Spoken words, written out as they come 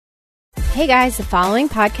Hey guys, the following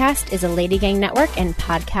podcast is a Lady Gang Network and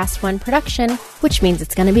Podcast One production, which means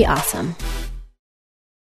it's going to be awesome.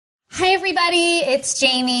 Hi, everybody. It's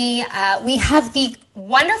Jamie. We have the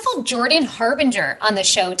wonderful Jordan Harbinger on the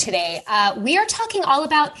show today. We are talking all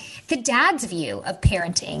about the dad's view of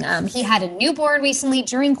parenting. He had a newborn recently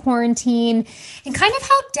during quarantine and kind of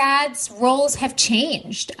how dad's roles have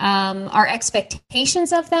changed, our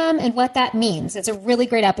expectations of them and what that means. It's a really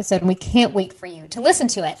great episode and we can't wait for you to listen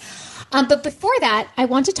to it. But before that, I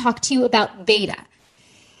want to talk to you about Beta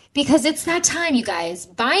because it's that time, you guys,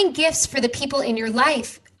 buying gifts for the people in your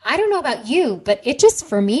life. I don't know about you, but it just,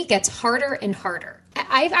 for me, gets harder and harder.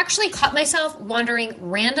 I've actually caught myself wandering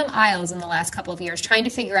random aisles in the last couple of years trying to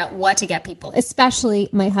figure out what to get people, especially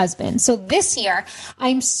my husband. So this year,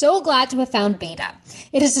 I'm so glad to have found Beta.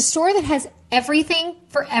 It is a store that has everything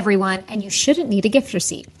for everyone, and you shouldn't need a gift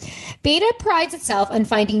receipt. Beta prides itself on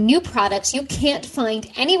finding new products you can't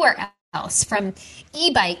find anywhere else, from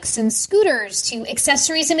e-bikes and scooters to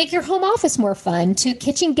accessories that make your home office more fun to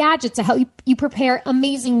kitchen gadgets to help you prepare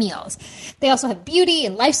amazing meals. They also have beauty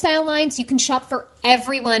and lifestyle lines. You can shop for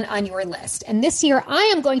everyone on your list. And this year,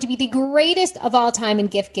 I am going to be the greatest of all time in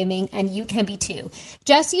gift giving, and you can be too.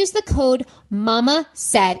 Just use the code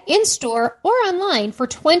MAMASAID in store or online for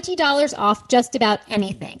 $20 off just about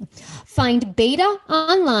anything. Find Beta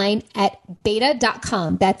online at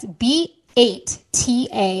beta.com. That's B8TA.com,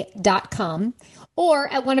 or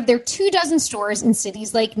at one of their 24 stores in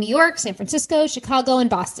cities like New York, San Francisco, Chicago, and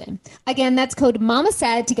Boston. Again, that's code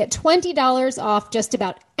MAMASAID to get $20 off just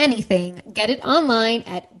about anything. Get it online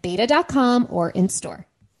at beta.com or in store.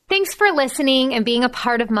 Thanks for listening and being a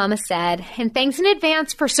part of Mama Said, and thanks in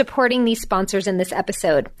advance for supporting these sponsors in this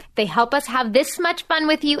episode. They help us have this much fun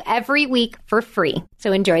with you every week for free.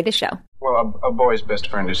 So enjoy the show. Well, a boy's best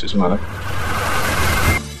friend is his mother.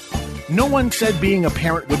 No one said being a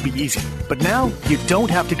parent would be easy, but now you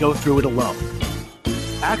don't have to go through it alone.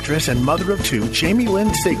 Actress and mother of two Jamie Lynn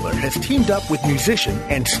Sigler has teamed up with musician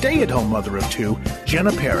and stay-at-home mother of two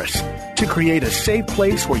Jenna Paris to create a safe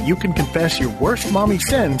place where you can confess your worst mommy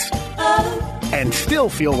sins and still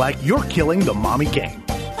feel like you're killing the mommy game.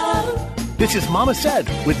 This is Mama Said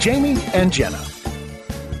with Jamie and Jenna.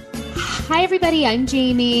 Hi, everybody. I'm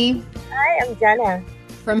Jamie. Hi, I'm Jenna.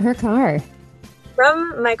 From her car.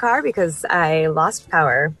 From my car because I lost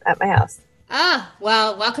power at my house.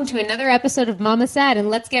 Well, welcome to another episode of Mama Said, and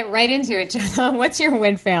let's get right into it, Jenna. What's your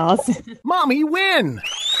win fails? Mommy win!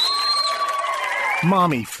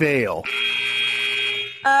 Mommy fail.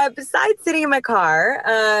 Besides sitting in my car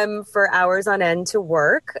for hours on end to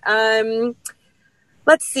work,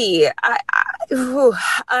 let's see. I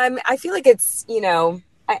feel like it's,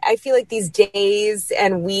 I feel like these days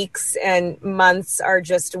and weeks and months are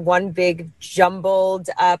just one big jumbled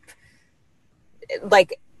up,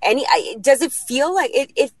 does it feel like,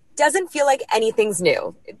 it doesn't feel like anything's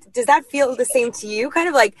new. Does that feel the same to you? Kind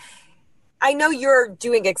of like, I know you're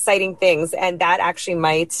doing exciting things and that actually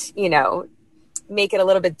might, make it a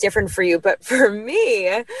little bit different for you. But for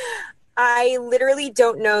me, I literally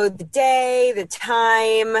don't know the day, the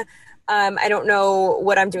time. I don't know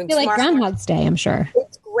what I'm doing tomorrow. Like Groundhog's Day, I'm sure.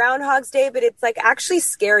 It's Groundhog's Day, but it's like actually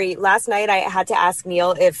scary. Last night I had to ask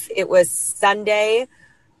Neil if it was if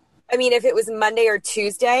it was Monday or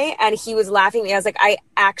Tuesday, and he was laughing at me. I was like, I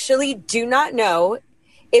actually do not know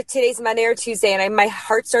if today's Monday or Tuesday, and my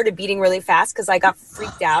heart started beating really fast because I got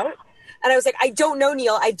freaked out. And I was like, I don't know,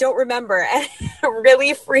 Neil. I don't remember. And it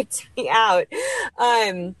really freaked me out.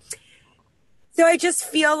 So I just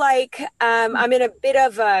feel like I'm in a bit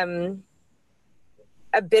of a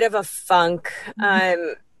funk.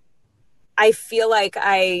 I feel like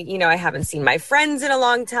I haven't seen my friends in a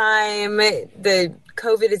long time. The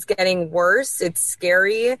COVID is getting worse. It's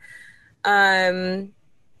scary. So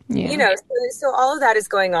all of that is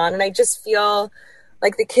going on. And I just feel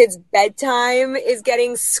like the kids' bedtime is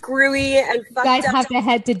getting screwy and fucked up. You guys have to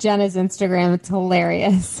head to Jenna's Instagram. It's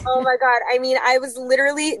hilarious. Oh my God. I was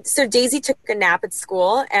literally, so Daisy took a nap at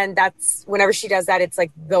school, and that's, whenever she does that, it's like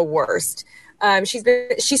the worst.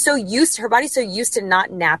 She's so used, her body's so used to not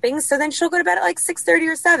napping. So then she'll go to bed at like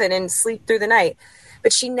 6:30 or 7 and sleep through the night.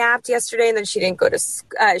 But she napped yesterday, and then she didn't go to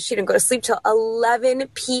sleep till 11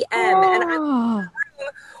 p.m. Oh. And I'm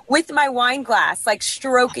with my wine glass, like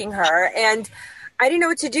stroking her. And I didn't know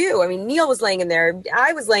what to do. Neil was laying in there.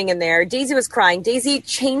 I was laying in there. Daisy was crying. Daisy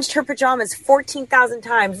changed her pajamas 14,000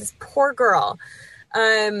 times. This poor girl.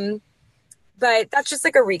 But that's just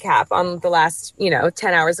like a recap on the last, 10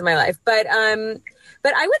 hours of my life. But I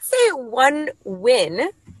would say one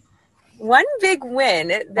big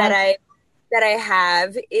win that I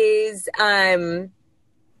have is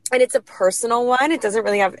and it's a personal one. It doesn't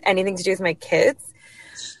really have anything to do with my kids.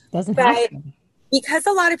 Doesn't have to. Because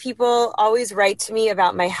a lot of people always write to me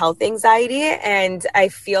about my health anxiety, and I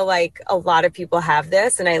feel like a lot of people have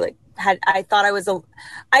this, and I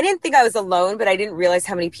didn't think I was alone, but I didn't realize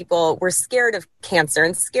how many people were scared of cancer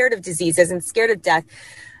and scared of diseases and scared of death.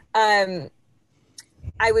 I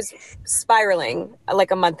was spiraling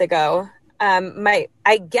like a month ago. I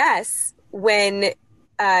guess when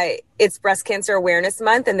it's Breast Cancer Awareness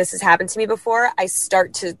Month, and this has happened to me before, I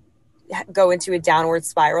start to go into a downward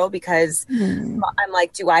spiral because I'm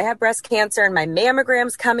like, do I have breast cancer? And my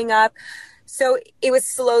mammogram's coming up. So it was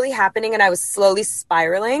slowly happening, and I was slowly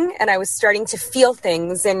spiraling, and I was starting to feel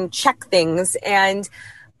things and check things, and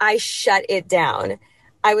I shut it down.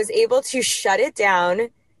 I was able to shut it down,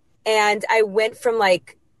 and I went from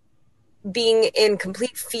like being in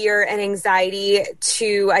complete fear and anxiety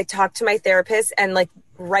to, I talked to my therapist, and like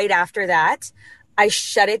right after that, I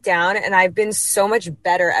shut it down, and I've been so much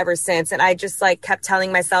better ever since. And I just like kept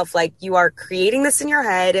telling myself, like, you are creating this in your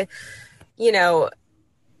head, you know,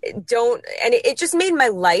 and it just made my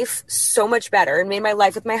life so much better, and made my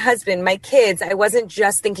life with my husband, my kids. I wasn't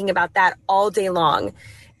just thinking about that all day long.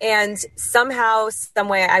 And somehow, some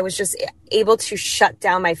way, I was just able to shut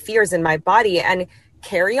down my fears in my body and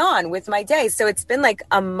carry on with my day. So it's been like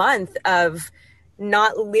a month of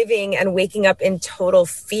not living and waking up in total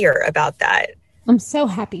fear about that. I'm so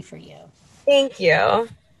happy for you. Thank you.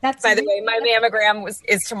 That's By the way, my mammogram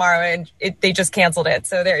is tomorrow, and they just canceled it.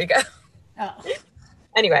 So there you go. Oh.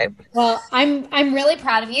 Anyway. Well, I'm really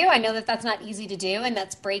proud of you. I know that that's not easy to do, and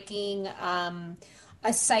that's breaking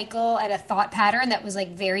a cycle and a thought pattern that was like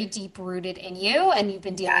very deep rooted in you, and you've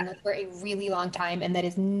been dealing with for a really long time, and that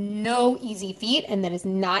is no easy feat, and that is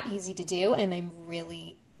not easy to do, and I'm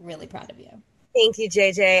really, really proud of you. Thank you,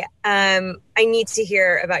 JJ. I need to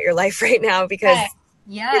hear about your life right now because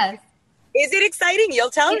yes. Is it exciting? You'll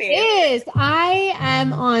tell me. It is. I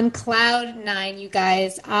am on cloud 9, you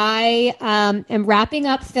guys. I am wrapping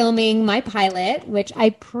up filming my pilot, which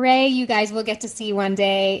I pray you guys will get to see one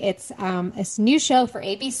day. It's a new show for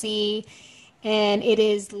ABC, and it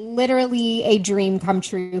is literally a dream come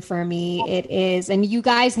true for me. It is. And you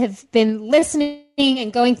guys have been listening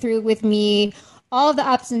and going through with me all the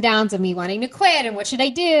ups and downs of me wanting to quit and what should I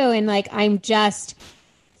do? And like, I'm just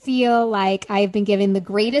feel like I've been given the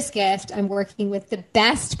greatest gift. I'm working with the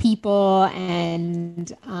best people,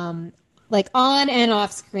 and like on and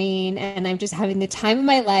off screen, and I'm just having the time of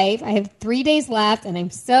my life. I have 3 days left, and I'm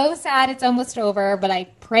so sad it's almost over, but I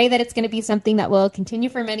pray that it's going to be something that will continue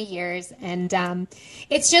for many years. And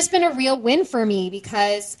it's just been a real win for me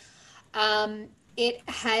because it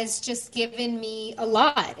has just given me a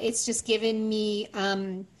lot. It's just given me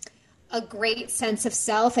a great sense of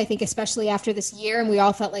self, I think, especially after this year. And we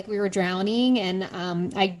all felt like we were drowning. And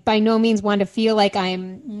I by no means want to feel like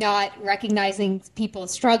I'm not recognizing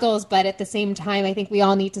people's struggles. But at the same time, I think we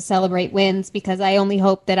all need to celebrate wins, because I only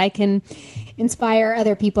hope that I can inspire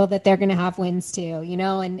other people that they're going to have wins too, you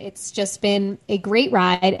know. And it's just been a great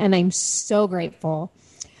ride, and I'm so grateful.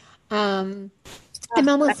 I'm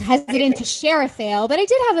almost hesitant to share a fail, but I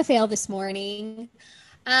did have a fail this morning.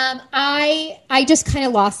 I just kind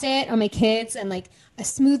of lost it on my kids, and like a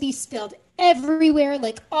smoothie spilled everywhere,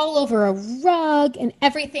 like all over a rug and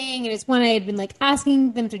everything. And it's one I had been like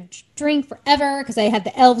asking them to drink forever, because I had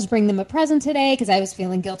the elves bring them a present today, because I was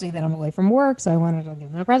feeling guilty that I'm away from work, so I wanted to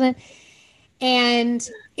give them a present. And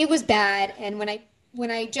it was bad. And when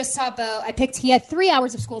I just saw Bo, he had 3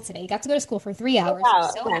 hours of school today. He got to go to school for 3 hours. Oh, wow. I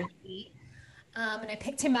was so happy. And I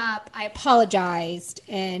picked him up. I apologized,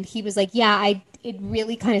 and he was like, "Yeah, it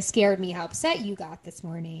really kind of scared me how upset you got this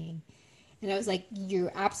morning." And I was like,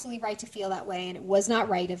 "You're absolutely right to feel that way, and it was not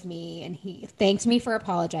right of me." And he thanked me for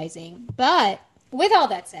apologizing. But with all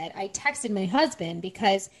that said, I texted my husband,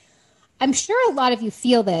 because I'm sure a lot of you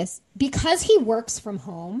feel this, because he works from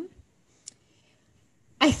home.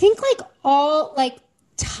 I think all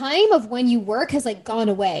time of when you work has like gone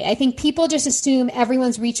away. I think people just assume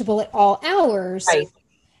everyone's reachable at all hours. Right.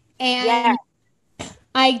 And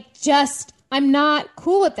I'm not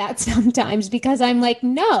cool with that sometimes, because I'm like,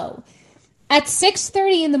 no, at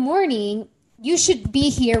 6:30 in the morning, you should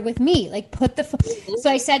be here with me. Like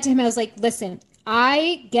So I said to him, I was like, listen,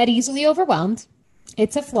 I get easily overwhelmed.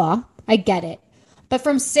 It's a flaw. I get it. But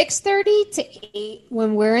from 6:30 to 8,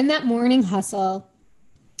 when we're in that morning hustle,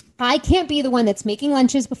 I can't be the one that's making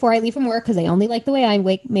lunches before I leave from work, because I only like the way I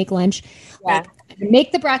make lunch. Yeah. Like,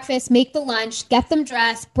 make the breakfast, make the lunch, get them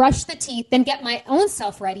dressed, brush the teeth, then get my own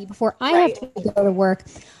self ready before I have to go to work.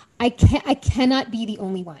 I cannot be the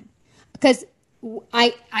only one, because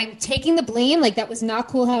I'm taking the blame. Like, that was not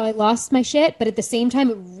cool how I lost my shit. But at the same time,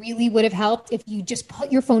 it really would have helped if you just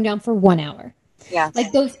put your phone down for 1 hour. Yeah.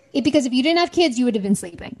 Like because if you didn't have kids, you would have been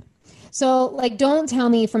sleeping. So, like, don't tell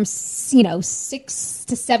me from, 6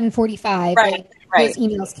 to 7:45, Right. those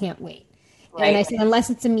emails can't wait. Right. And I said, unless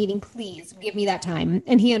it's a meeting, please give me that time.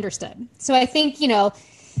 And he understood. So I think,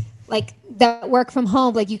 like, that work from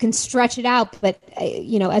home, like, you can stretch it out. But,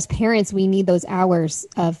 as parents, we need those hours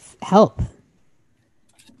of help.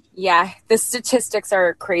 Yeah. The statistics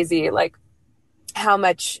are crazy. Like, how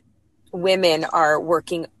much women are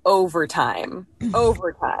working overtime.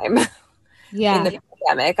 Yeah. In the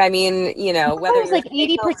pandemic. I mean, whether it's like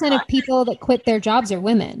 80% of people that quit their jobs are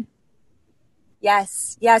women.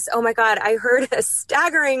 Yes. Oh my God. I heard a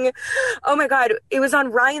staggering, oh my God. It was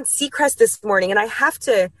on Ryan Seacrest this morning, and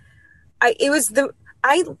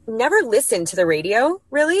I never listened to the radio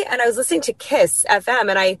really. And I was listening to Kiss FM,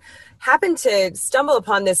 and I happened to stumble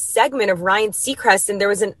upon this segment of Ryan Seacrest, and there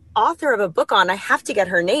was an author of a book on, I have to get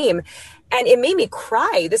her name. And it made me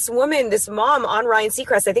cry. This woman, this mom on Ryan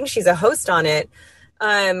Seacrest, I think she's a host on it.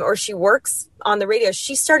 Or she works on the radio.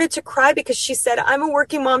 She started to cry because she said, I'm a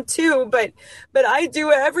working mom too, but I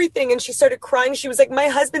do everything. And she started crying. She was like, my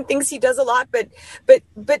husband thinks he does a lot, but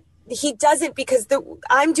he doesn't, because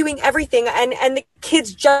I'm doing everything. And the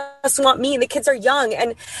kids just want me, and the kids are young,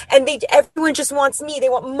 and everyone just wants me. They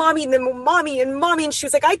want mommy, and then mommy and mommy. And she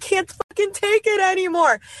was like, I can't fucking take it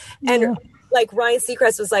anymore. Yeah. And like Ryan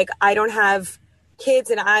Seacrest was like, I don't have kids,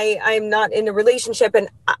 and I'm not in a relationship, and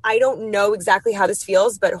I don't know exactly how this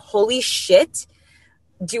feels, but holy shit,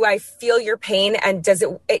 do I feel your pain, and does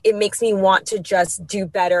it makes me want to just do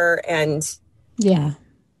better, and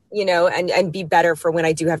and be better for when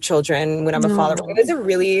I do have children, when I'm a father. It was a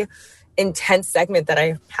really intense segment that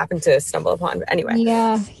I happened to stumble upon. But anyway.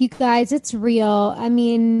 Yeah, you guys, it's real. I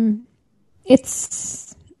mean,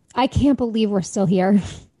 I can't believe we're still here.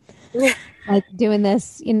 Like, doing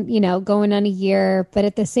this going on a year, but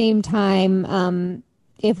at the same time,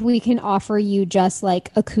 if we can offer you just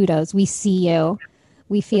like a kudos, we see you,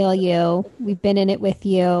 we feel you, we've been in it with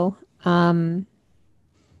you. I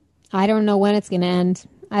don't know when it's going to end.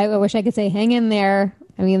 I wish I could say hang in there.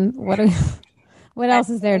 I mean, what else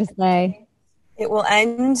is there to say? It will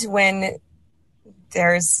end when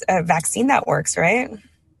there's a vaccine that works, right?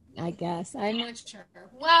 I guess. I'm not sure.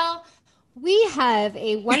 Well, we have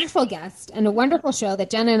a wonderful guest and a wonderful show that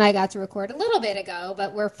Jenna and I got to record a little bit ago,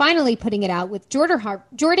 but we're finally putting it out with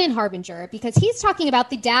Jordan Harbinger, because he's talking about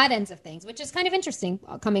the dad ends of things, which is kind of interesting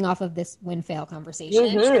coming off of this win-fail conversation.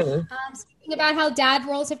 Mm-hmm. Speaking about how dad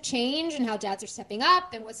roles have changed and how dads are stepping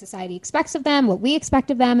up and what society expects of them, what we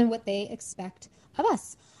expect of them, and what they expect of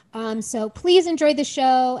us. So please enjoy the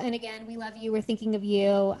show. And again, we love you. We're thinking of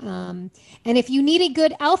you. And if you need a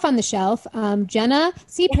good elf on the shelf, Jenna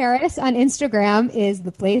C. Paris on Instagram is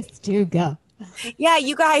the place to go. Yeah,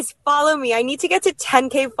 you guys follow me. I need to get to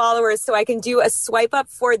 10K followers so I can do a swipe up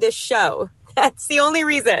for this show. That's the only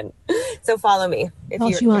reason. So follow me.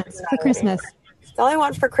 All she wants for Christmas. That's all I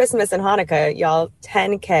want for Christmas and Hanukkah, y'all.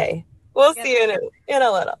 10K. We'll see you in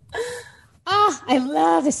a little. I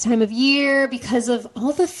love this time of year because of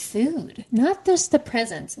all the food, not just the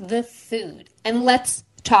presents, the food. And let's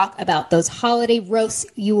talk about those holiday roasts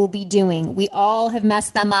you will be doing. We all have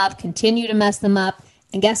messed them up, continue to mess them up.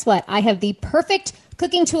 And guess what? I have the perfect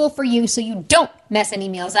cooking tool for you so you don't mess any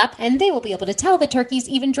meals up, and they will be able to tell the turkey's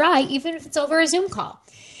even dry, even if it's over a Zoom call.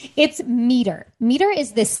 It's Meter. Meter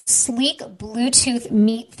is this sleek Bluetooth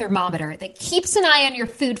meat thermometer that keeps an eye on your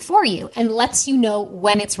food for you and lets you know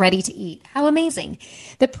when it's ready to eat. How amazing.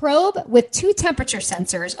 The probe with 2 temperature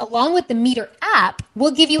sensors along with the Meter app will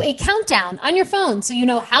give you a countdown on your phone so you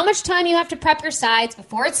know how much time you have to prep your sides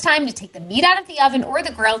before it's time to take the meat out of the oven or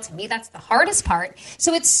the grill. To me, that's the hardest part.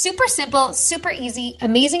 So it's super simple, super easy,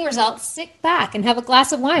 amazing results. Sit back and have a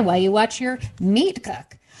glass of wine while you watch your meat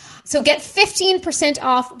cook. So get 15%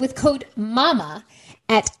 off with code MAMA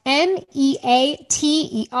at NEATER.com.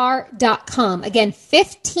 Again,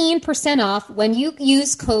 15% off when you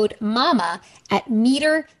use code MAMA at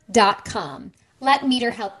Meter.com. Let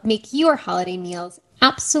Meter help make your holiday meals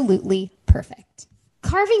absolutely perfect.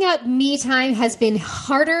 Carving out me time has been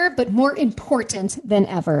harder but more important than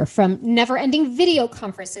ever. From never-ending video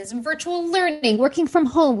conferences and virtual learning, working from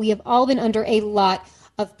home, we have all been under a lot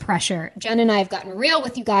of pressure. Jen and I have gotten real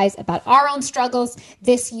with you guys about our own struggles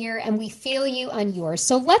this year, and we feel you on yours.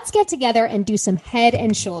 So let's get together and do some head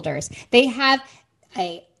and shoulders. They have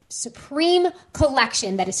a Supreme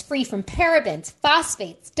collection that is free from parabens,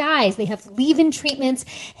 phosphates, dyes. They have leave-in treatments,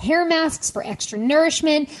 hair masks for extra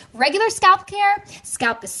nourishment, regular scalp care,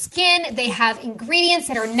 scalp to skin. They have ingredients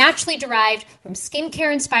that are naturally derived from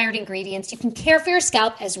skincare-inspired ingredients. You can care for your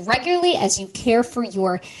scalp as regularly as you care for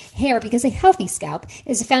your hair, because a healthy scalp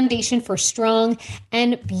is a foundation for strong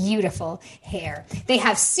and beautiful hair. They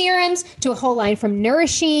have serums to a whole line from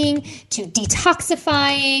nourishing to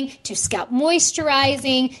detoxifying to scalp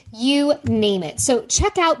moisturizing. You name it. So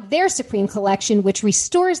check out their Supreme collection, which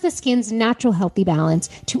restores the skin's natural healthy balance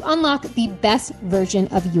to unlock the best version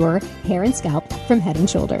of your hair and scalp from Head and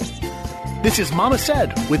Shoulders. This is Mama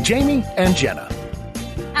Said with Jamie and Jenna.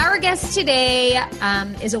 Our guest today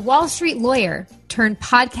is a Wall Street lawyer turned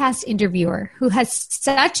podcast interviewer who has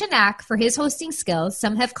such a knack for his hosting skills.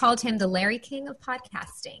 Some have called him the Larry King of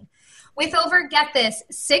podcasting. With over, get this,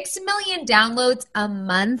 6 million downloads a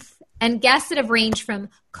month, and guests that have ranged from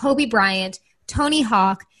Kobe Bryant, Tony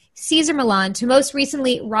Hawk, Cesar Millan, to most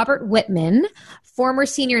recently Robert Whitman, former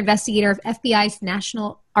senior investigator of FBI's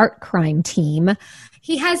National Art Crime Team.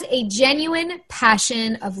 He has a genuine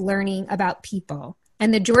passion of learning about people.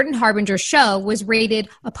 And the Jordan Harbinger show was rated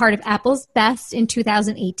a part of Apple's Best in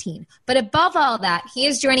 2018. But above all that, he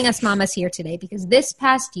is joining us mamas here today because this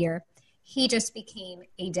past year, he just became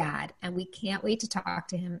a dad, and we can't wait to talk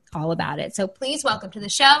to him all about it. So please welcome to the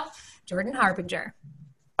show, Jordan Harbinger.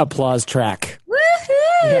 Applause track. Woohoo!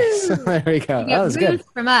 Yes, there we go. That was good.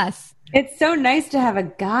 From us. It's so nice to have a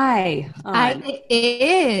guy on. It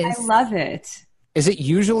is. I love it. Is it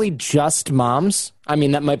usually just moms? I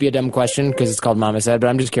mean, that might be a dumb question because it's called Mama Said, but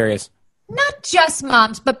I'm just curious. Not just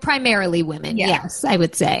moms, but primarily women. Yeah. Yes, I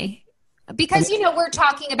would say. Because, we're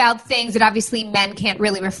talking about things that obviously men can't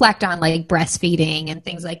really reflect on, like breastfeeding and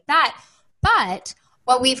things like that. But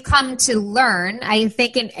what we've come to learn, I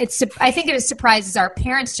think it surprises our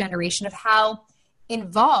parents' generation of how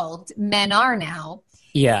involved men are now.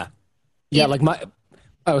 Yeah. Yeah,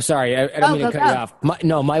 sorry, I don't mean to cut you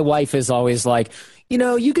off. My wife is always like,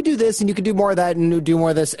 you could do this and you could do more of that and do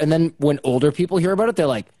more of this. And then when older people hear about it, they're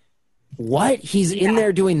like, what? He's in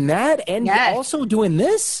there doing that and also doing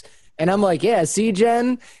this? And I'm like, yeah, see,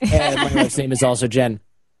 Jen? And my wife's name is also Jen.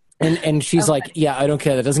 And she's like, yeah, I don't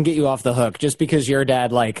care. That doesn't get you off the hook. Just because your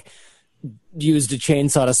dad, used a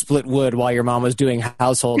chainsaw to split wood while your mom was doing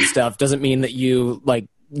household stuff doesn't mean that you,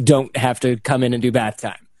 don't have to come in and do bath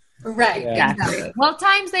time. Right. Yeah. Exactly. Well,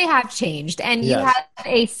 times they have changed. And you have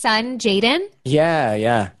a son, Jaden?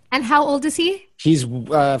 Yeah. And how old is he? He's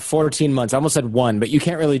 14 months. I almost said 1, but you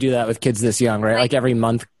can't really do that with kids this young, right? Like every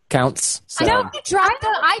month counts. So. I dropped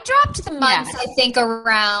the months, I think,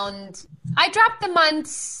 I dropped the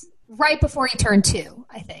months right before he turned 2,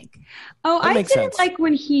 I think. Oh, I did sense. it I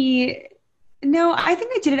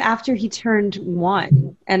think I did it after he turned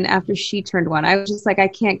 1 and after she turned 1. I was just like, I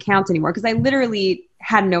can't count anymore because I literally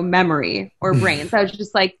had no memory or brain. So I was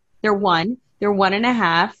just like, they're 1, they're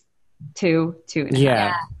 1.5, 2, 2.5.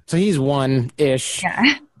 Yeah. So he's 1-ish.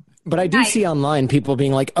 Yeah. But I do see online people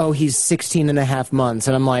being like, oh, he's 16 and a half months.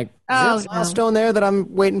 And I'm like, is there a milestone there that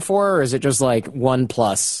I'm waiting for? Or is it just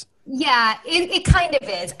 1+? Yeah, it kind of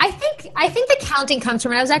is. I think the counting comes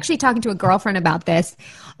from, and I was actually talking to a girlfriend about this,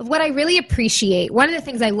 of what I really appreciate. One of the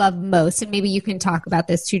things I love most, and maybe you can talk about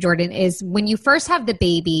this too, Jordan, is when you first have the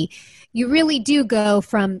baby, you really do go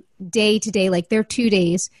from day to day, they're 2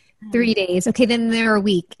 days, 3 days. Okay, then they're a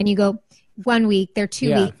week. And you go 1 week, they're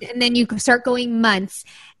 2 weeks. And then you start going months.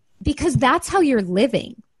 Because that's how you're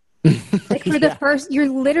living. For the first, you're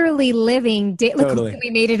literally living. Totally.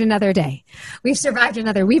 We made it another day. We've survived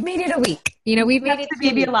we've made it a week. We've made it to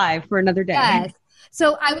baby alive for another day. Yes.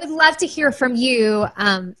 So I would love to hear from you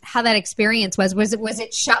how that experience was. Was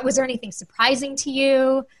it shot? Was there anything surprising to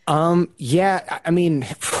you? Yeah. I mean,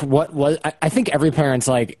 I think every parent's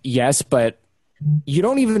like, yes, but you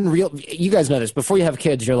don't even you guys know this. Before you have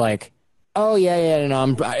kids, you're like, oh, yeah,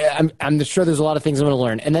 no, I'm sure there's a lot of things I'm going to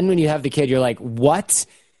learn. And then when you have the kid, you're like, what?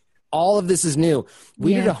 All of this is new.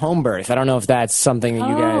 We did a home birth. I don't know if that's something that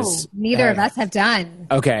you guys... Neither of us have done.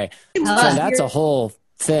 Okay. So that's a whole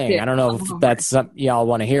thing. I don't know if that's something y'all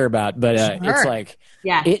want to hear about, but it's like...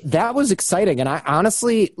 Yeah. That was exciting. And I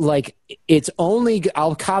honestly, it's only...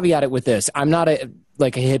 I'll caveat it with this. I'm not a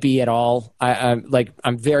hippie at all.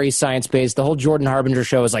 I'm very science-based. The whole Jordan Harbinger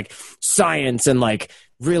show is science and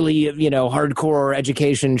really, hardcore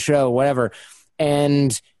education show, whatever.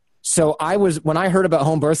 And so when I heard about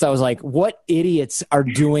home births, I was like, what idiots are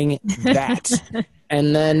doing that?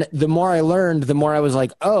 And then the more I learned, the more I was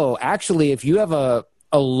like, oh, actually, if you have a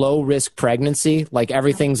low risk pregnancy,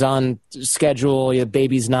 everything's on schedule, your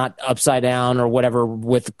baby's not upside down or whatever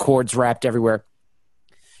with cords wrapped everywhere.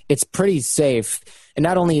 it's pretty safe. And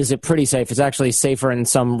not only is it pretty safe, it's actually safer in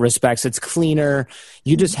some respects. It's cleaner.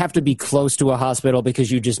 You just have to be close to a hospital because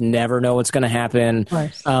you just never know what's going to happen.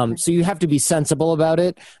 So you have to be sensible about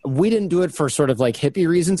it. We didn't do it for sort of like hippie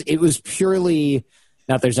reasons. It was purely,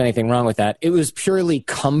 not there's anything wrong with that. It was purely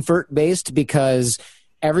comfort based because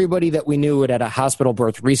everybody that we knew at a hospital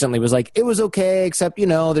birth recently was like, it was okay, except,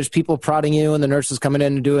 there's people prodding you and the nurse is coming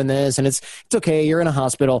in and doing this, and it's okay, you're in a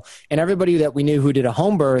hospital. And everybody that we knew who did a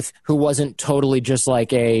home birth, who wasn't totally just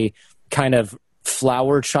like a kind of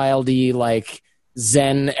flower childy, like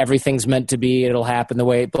Zen, everything's meant to be, it'll happen the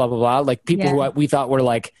way, blah, blah, blah. Like people who we thought were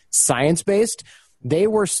like science-based, they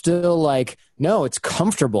were still like, no, it's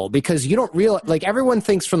comfortable because you don't realize, like everyone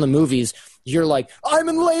thinks from the movies, you're like, I'm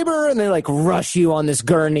in labor, and they like rush you on this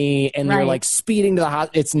gurney and you're like speeding to the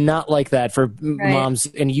hospital. It's not like that for moms,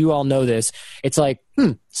 and you all know this. It's like,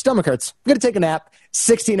 stomach hurts, I'm going to take a nap.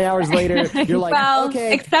 16 hours later, you're like,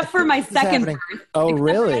 okay. Except for my second birth. Oh,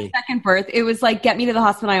 really? For my second birth, it was like, get me to the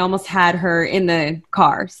hospital. I almost had her in the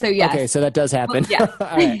car. So, yes. Okay, so that does happen. Well, yeah.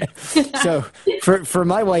 All right. So for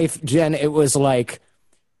my wife, Jen, it was like,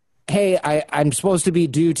 hey, I'm supposed to be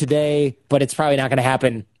due today, but it's probably not going to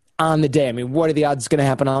happen on the day. I mean, what are the odds it's going to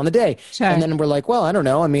happen on the day? Sure. And then we're like, well, I don't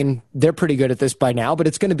know. I mean, they're pretty good at this by now, but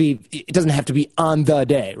it doesn't have to be on the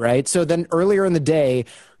day, right? So then earlier in the day,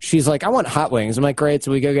 she's like, I want hot wings. I'm like, great.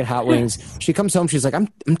 So we go get hot wings. She comes home. She's like, I'm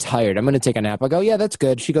tired. I'm going to take a nap. I go, yeah, that's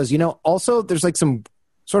good. She goes, also there's like some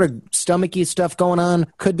sort of stomachy stuff going on.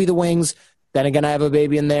 Could be the wings. Then again, I have a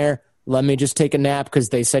baby in there. Let me just take a nap because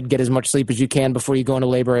they said get as much sleep as you can before you go into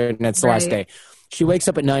labor, and it's the last day. She wakes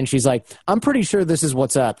up at 9. She's like, I'm pretty sure this is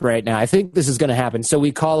what's up right now. I think this is going to happen. So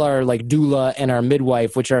we call our like doula and our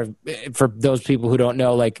midwife, which are, for those people who don't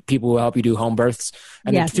know, like people who help you do home births.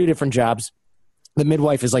 And there's two different jobs. The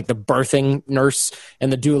midwife is like the birthing nurse,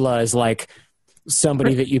 and the doula is like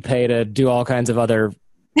somebody that you pay to do all kinds of other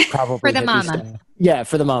probably for the mama. Stuff. Yeah,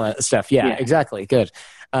 for the mama stuff. Yeah, exactly. Good.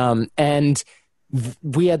 And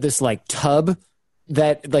we had this like tub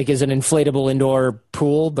that like is an inflatable indoor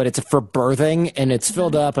pool, but it's for birthing, and it's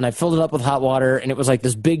filled up, and I filled it up with hot water, and it was like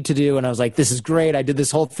this big to do, and I was like, this is great. I did this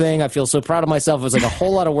whole thing. I feel so proud of myself. It was like a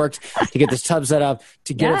whole lot of work to get this tub set up,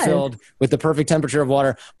 to get it filled with the perfect temperature of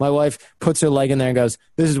water. My wife puts her leg in there and goes,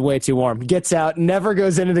 this is way too warm. Gets out, never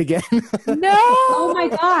goes in it again. No! Oh my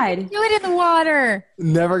God. Do it in the water.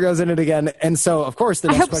 Never goes in it again. And so, of course, the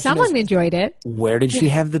next question someone enjoyed it. Where did she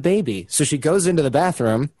have the baby? So she goes into the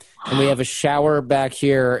bathroom, and we have a shower back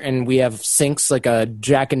here, and we have sinks, like a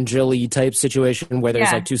Jack and Jilly type situation where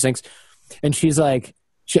there's like two sinks. And she's like,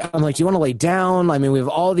 I'm like, do you want to lay down? I mean, we have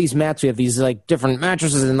all these mats. We have these like different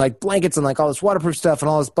mattresses and like blankets and like all this waterproof stuff and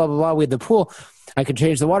all this blah, blah, blah. We had the pool. I could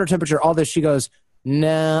change the water temperature, all this. She goes,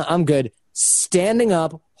 nah, I'm good. Standing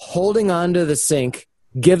up, holding onto the sink,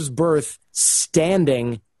 gives birth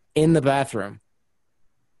standing in the bathroom.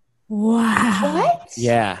 Wow. What?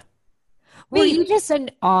 Yeah. Were you just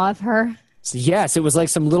in awe of her? Yes, it was like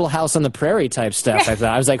some Little House on the Prairie type stuff. I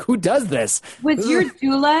thought, I was like, who does this? Was your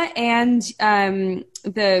doula and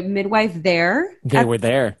the midwife there? They were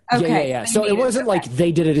there. Okay. Yeah. So it wasn't like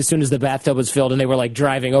they did it as soon as the bathtub was filled and they were like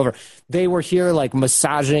driving over. They were here like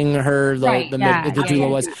massaging her. The doula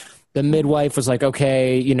was. The midwife was like,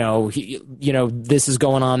 okay, this is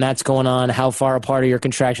going on, that's going on. How far apart are your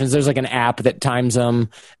contractions? There's like an app that times them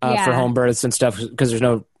for home births and stuff because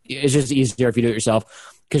it's just easier if you do it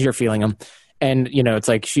yourself because you're feeling them. And, it's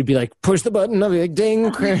like, she'd be like, push the button. I'll be like, ding,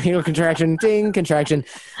 contraction, ding, contraction.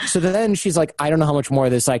 So then she's like, I don't know how much more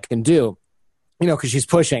of this I can do, because she's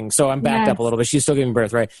pushing. So I'm backed up a little bit. She's still giving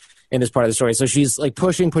birth, right, in this part of the story. So she's like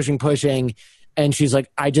pushing. And she's like,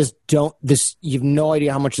 I just don't, you have no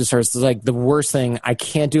idea how much this hurts. It's like the worst thing. I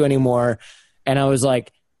can't do anymore. And I was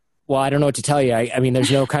like, well, I don't know what to tell you. I mean,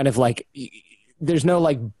 there's no kind of like, there's no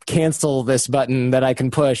like cancel this button that I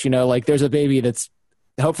can push, like there's a baby that's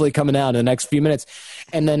hopefully coming out in the next few minutes.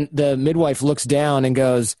 And then the midwife looks down and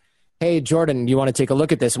goes, hey, Jordan, you want to take a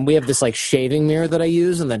look at this? And we have this like shaving mirror that I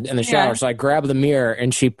use in the shower. Yeah. So I grab the mirror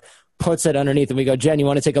and she puts it underneath and we go, Jen, you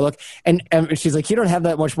want to take a look? And she's like, you don't have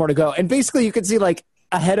that much more to go. And basically you could see like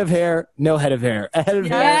a head of hair, no head of hair, a head of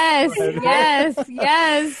hair.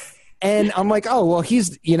 Yes. And I'm like, oh, well,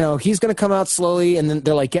 he's going to come out slowly. And then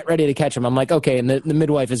they're like, get ready to catch him. I'm like, okay. And the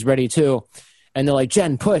midwife is ready too. And they're like,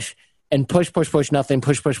 Jen, push. And push, nothing,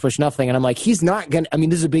 push, nothing. And I'm like, he's not going to, I mean,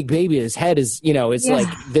 this is a big baby. His head is, it's like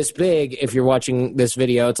this big. If you're watching this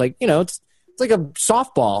video, it's like, it's like a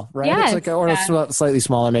softball, right? Yes, it's like or slightly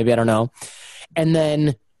smaller, maybe, I don't know. And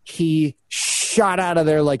then he shot out of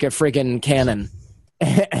there like a freaking cannon.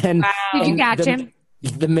 And did you catch him?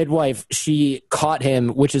 the midwife, she caught him,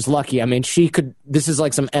 which is lucky. I mean, this is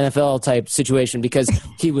like some NFL type situation because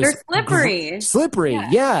he was They're slippery.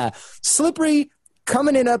 Slippery,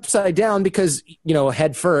 coming in upside down because,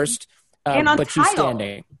 head first, and on but tile, she's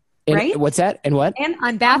standing. And, right? What's that? And what? And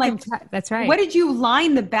on bathroom, that's right. What did you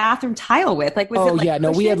line the bathroom tile with? Like, was it like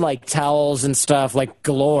no, we had like towels and stuff, like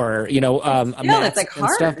galore, mats like and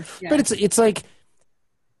hard. stuff. Yeah. But it's like,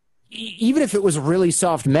 even if it was really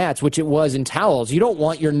soft mats, which it was in towels, you don't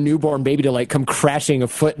want your newborn baby to like come crashing a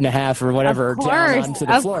foot and a half or whatever down onto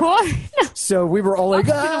the floor. Of course. So we were all like,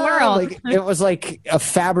 it was like a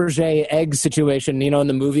Fabergé egg situation, in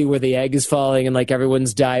the movie where the egg is falling and like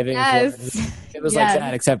everyone's diving. Yes. It was like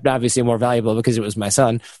that, except obviously more valuable because it was my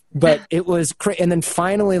son. But it was and then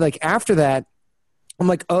finally, like after that, I'm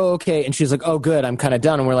like, oh, okay. And she's like, oh, good, I'm kind of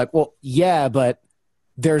done. And we're like, well, yeah, but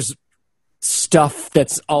there's stuff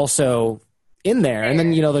that's also in there, and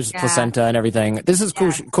then there's placenta and everything. This is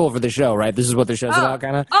cool for the show, right? This is what the show's about,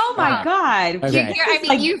 kind of. Oh my god! Okay.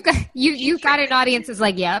 You've got an audience that's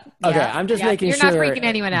like, yep. Okay, I'm just making You're sure not freaking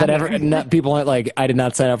anyone out that people aren't like, I did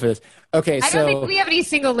not sign up for this. Okay, I don't think we have any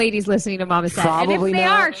single ladies listening to Mama Said. And if they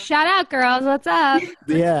are, shout out, girls. What's up?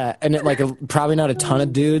 Yeah, and probably not a ton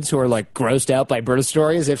of dudes who are like grossed out by birth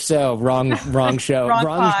stories. If so, wrong show,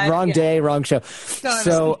 wrong day, wrong show.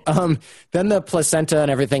 So then the placenta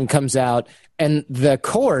and everything comes out, and the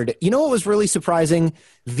cord. You know what was really surprising?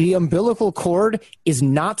 The umbilical cord is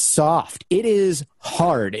not soft. It is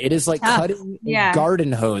hard. It is like cutting a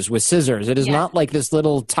garden hose with scissors. It is not like this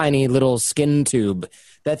little tiny little skin tube.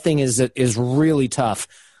 That thing is really tough.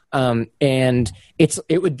 And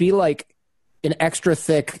it would be like an extra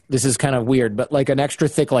thick, this is kind of weird, but like an extra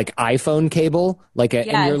thick like iPhone cable,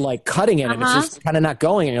 and you're like cutting it and it's just kind of not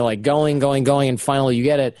going, and you're like going, and finally you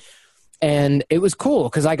get it. And it was cool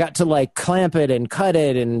because I got to like clamp it and cut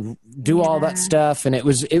it and do all that stuff. And it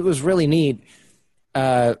was really neat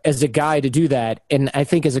as a guy to do that. And I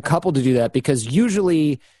think as a couple to do that, because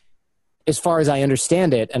usually, as far as I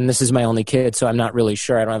understand it, and this is my only kid, so I'm not really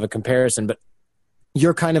sure, I don't have a comparison, but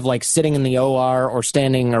you're kind of like sitting in the OR or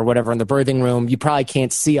standing or whatever in the birthing room. You probably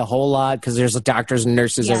can't see a whole lot because there's doctors and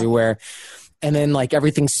nurses everywhere. And then like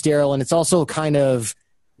everything's sterile, and it's also kind of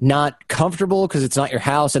not comfortable because it's not your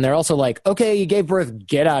house. And they're also like, okay, you gave birth,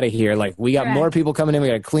 get out of here. Like, we got more people coming in. We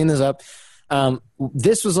got to clean this up.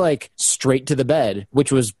 This was like straight to the bed,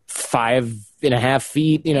 which was 5.5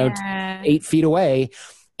 feet, 8 feet away.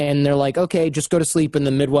 And they're like, okay, just go to sleep. And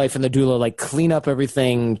the midwife and the doula like clean up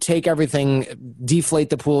everything, take everything, deflate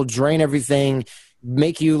the pool, drain everything,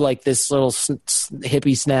 make you like this little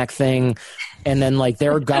hippie snack thing. And then like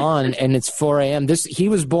they're gone and it's 4 a.m. He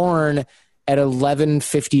was born at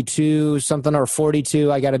 11:52 something or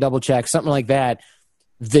 42. I got to double check, something like that.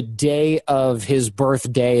 The day of his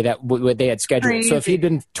birthday that they had scheduled. Crazy. So if he'd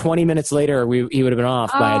been 20 minutes later, he would have been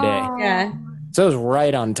off by a day. Yeah. So it was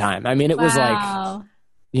right on time. I mean, it was like,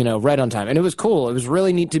 right on time. And it was cool. It was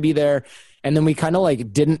really neat to be there. And then we kind of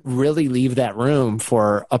like didn't really leave that room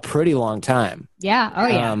for a pretty long time. Yeah. Oh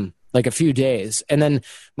yeah. Like a few days. And then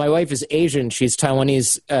my wife is Asian. She's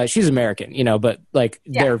Taiwanese. She's American, but like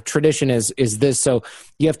their tradition is this. So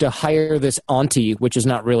you have to hire this auntie, which is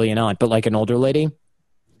not really an aunt, but like an older lady.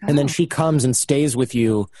 Oh. And then she comes and stays with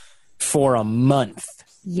you for a month.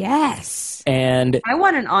 Yes. And I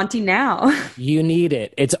want an auntie now. You need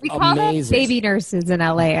it. It's we call amazing. Them baby nurses in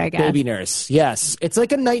LA, I guess. Baby nurse. Yes. It's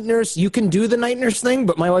like a night nurse. You can do the night nurse thing,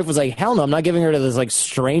 but my wife was like, hell no, I'm not giving her to this like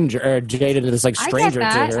stranger or Jada to this like stranger.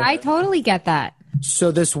 I get that. I totally get that.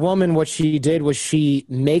 So this woman, what she did was she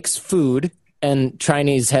makes food, and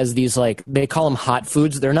Chinese has these like, they call them hot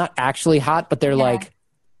foods. They're not actually hot, but they're like,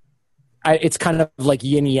 it's kind of like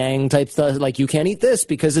yin yang type stuff. Like, you can't eat this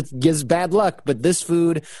because it gives bad luck, but this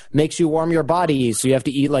food makes you warm your body. So you have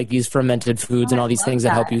to eat like these fermented foods and all these things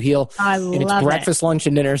that help you heal. And it's breakfast, lunch,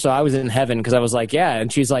 and dinner. So I was in heaven because I was like, yeah.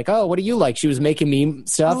 And she's like, oh, what do you like? She was making me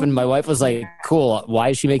stuff. And my wife was like, cool. Why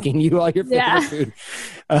is she making you all your favorite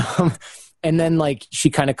food? And then like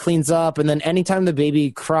she kind of cleans up. And then anytime the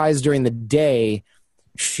baby cries during the day,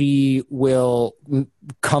 she will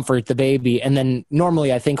comfort the baby. And then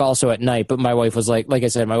normally I think also at night, but my wife was like I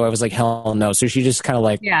said, my wife was like, hell no. So she just kind of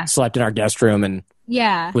like slept in our guest room and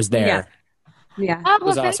was there. Yeah. Oh,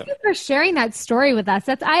 well, thank you for sharing that story with us.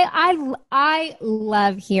 I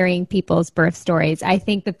love hearing people's birth stories. I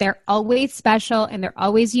think that they're always special and they're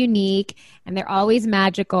always unique and they're always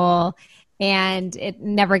magical, and it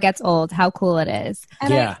never gets old how cool it is.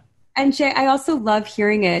 And Jay, I also love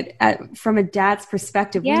hearing it from a dad's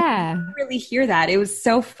perspective. Yeah. We didn't really hear that. It was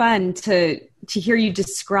so fun to hear you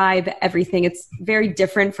describe everything. It's very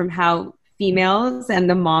different from how females and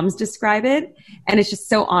the moms describe it. And it's just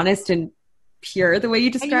so honest and pure the way you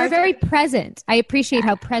describe it. You're very present. I appreciate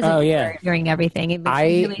how present you are during everything.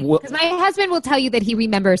 Because my husband will tell you that he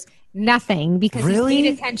remembers nothing because he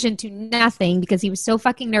paid attention to nothing because he was so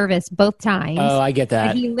fucking nervous both times. Oh, I get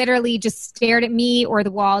that. He literally just stared at me or the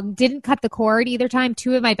wall, didn't cut the cord either time.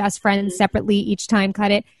 Two of my best friends separately each time cut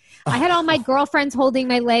it. I had all my girlfriends holding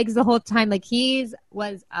my legs the whole time. Like, he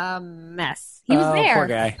was a mess. He was there, poor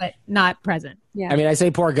guy. but not present. Yeah. I mean, I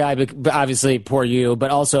say poor guy, but obviously poor you,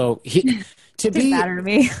 but also to be matter to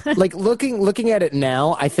me. Like looking at it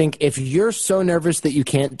now, I think if you're so nervous that you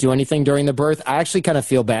can't do anything during the birth, I actually kind of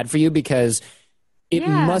feel bad for you because it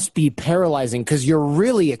must be paralyzing because you're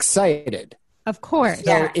really excited. Of course.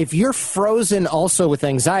 So if you're frozen also with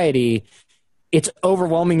anxiety, it's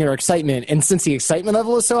overwhelming your excitement. And since the excitement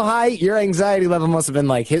level is so high, your anxiety level must have been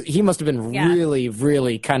like, he must have been really,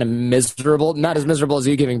 really kind of miserable. Not as miserable as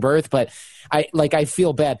you giving birth, but I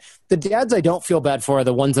feel bad. The dads I don't feel bad for are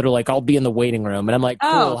the ones that are like, I'll be in the waiting room. And I'm like,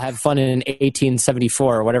 cool, have fun in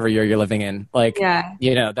 1874 or whatever year you're living in. Like,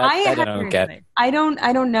 you know, that I don't get. I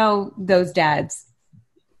don't know those dads.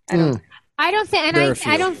 I don't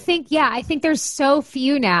think, I think there's so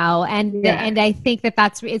few now. And I think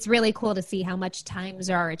it's really cool to see how much times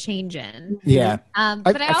are changing. Yeah.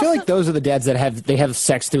 But I feel like those are the dads that have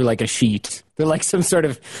sex through like a sheet. They're like some sort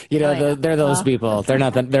of, they're those people. They're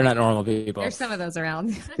not normal people. There's some of those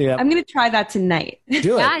around. Yeah. I'm going to try that tonight.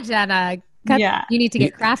 Do it. Yeah, Jenna. You need to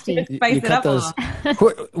get crafty. Spice it up those.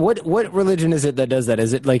 What religion is it that does that?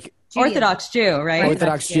 Is it like Orthodox Jew, right?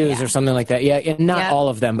 Orthodox Jews or something like that? Yeah, and not all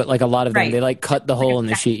of them, but like a lot of them. They like cut the hole in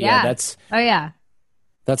the sheet. Yeah, that's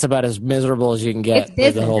that's about as miserable as you can get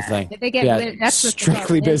with the whole thing. That's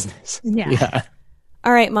strictly business. Yeah.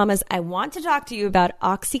 All right, mamas, I want to talk to you about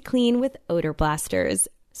OxyClean with odor blasters.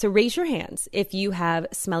 So raise your hands if you have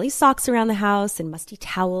smelly socks around the house and musty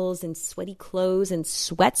towels and sweaty clothes and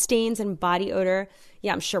sweat stains and body odor.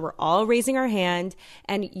 Yeah, I'm sure we're all raising our hand.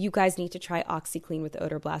 And you guys need to try OxyClean with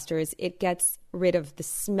odor blasters. It gets rid of the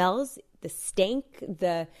smells, the stank,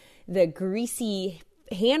 the greasy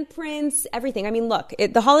handprints, everything. I mean, look,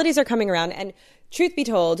 the holidays are coming around, and truth be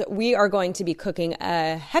told, we are going to be cooking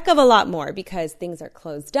a heck of a lot more because things are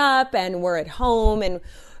closed up and we're at home, and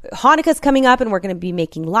Hanukkah's coming up and we're going to be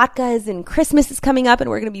making latkes, and Christmas is coming up and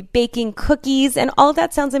we're going to be baking cookies, and all of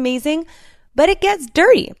that sounds amazing, but it gets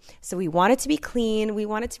dirty. So we want it to be clean. We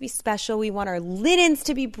want it to be special. We want our linens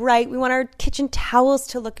to be bright. We want our kitchen towels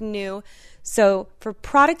to look new. So for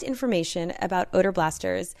product information about odor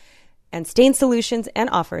blasters and stain solutions and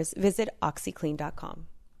offers, visit OxyClean.com.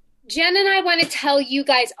 Jen and I want to tell you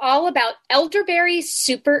guys all about Elderberry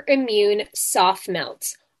Super Immune Soft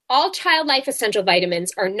Melts. All Child Life Essential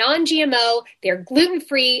Vitamins are non-GMO, they're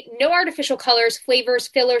gluten-free, no artificial colors, flavors,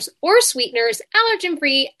 fillers, or sweeteners,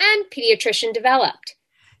 allergen-free, and pediatrician developed.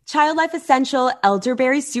 Child Life Essential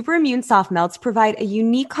Elderberry Super Immune Soft Melts provide a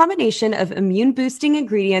unique combination of immune-boosting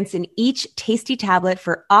ingredients in each tasty tablet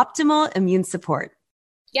for optimal immune support.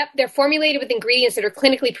 Yep, they're formulated with ingredients that are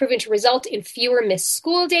clinically proven to result in fewer missed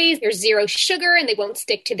school days. There's zero sugar and they won't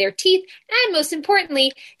stick to their teeth. And most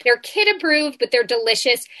importantly, they're kid approved with their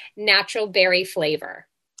delicious natural berry flavor.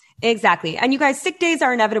 Exactly. And you guys, sick days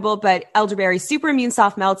are inevitable, but Elderberry Super Immune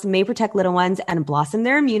Soft Melts may protect little ones and blossom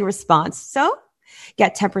their immune response. So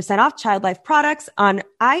get 10% off Child Life products on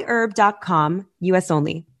iherb.com, US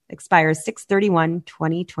only. Expires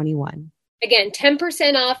 6/31/2021. Again,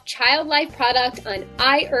 10% off Child Life product on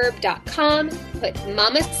iherb.com. Put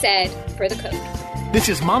Mama Said for the code. This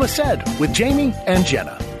is Mama Said with Jamie and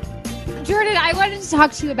Jenna. Jordan, I wanted to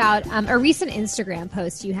talk to you about a recent Instagram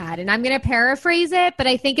post you had, and I'm going to paraphrase it, but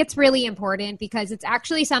I think it's really important because it's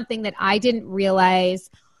actually something that I didn't realize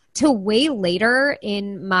till way later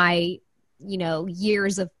in my,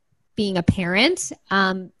 years of being a parent.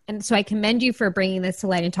 And so I commend you for bringing this to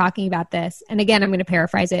light and talking about this. And again, I'm going to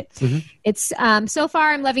paraphrase it. Mm-hmm. It's so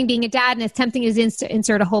far I'm loving being a dad, and it's tempting to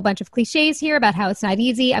insert a whole bunch of cliches here about how it's not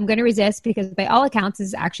easy. I'm going to resist because by all accounts, this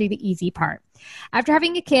is actually the easy part. After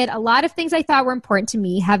having a kid, a lot of things I thought were important to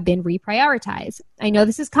me have been reprioritized. I know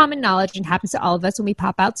this is common knowledge and happens to all of us when we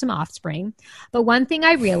pop out some offspring. But one thing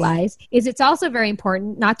I realized is it's also very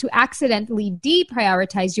important not to accidentally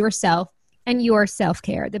deprioritize yourself and your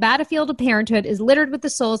self-care. The battlefield of parenthood is littered with the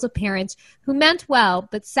souls of parents who meant well,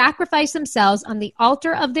 but sacrificed themselves on the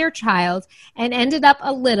altar of their child and ended up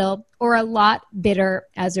a little or a lot bitter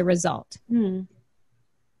as a result.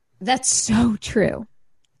 That's so true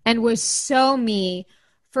and was so me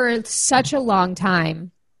for such a long time.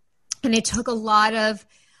 And it took a lot of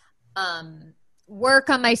work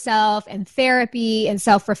on myself and therapy and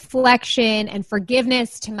self-reflection and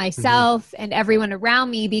forgiveness to myself and everyone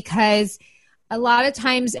around me, because a lot of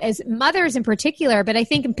times as mothers in particular, but I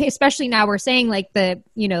think especially now we're saying like the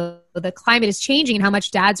climate is changing and how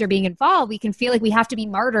much dads are being involved, we can feel like we have to be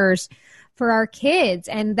martyrs for our kids.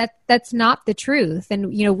 And that's not the truth.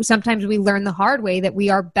 And, sometimes we learn the hard way that we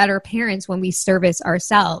are better parents when we service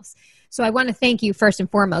ourselves. So I want to thank you first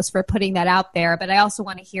and foremost for putting that out there. But I also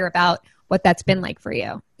want to hear about what that's been like for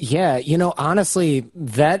you. Yeah. Honestly,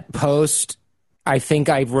 that post, I think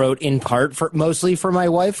I wrote in part mostly for my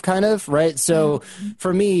wife, kind of, right? So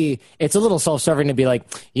for me, it's a little self-serving to be like,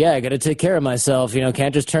 yeah, I got to take care of myself.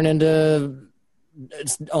 Can't just turn into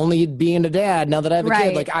only being a dad now that I have a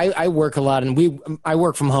kid. Like I work a lot, and I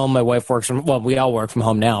work from home. My wife works we all work from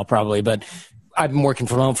home now probably, but I've been working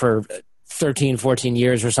from home for 13, 14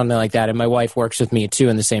 years or something like that. And my wife works with me too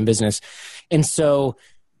in the same business. And so,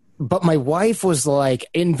 but my wife was like,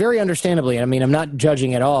 and very understandably, I mean, I'm not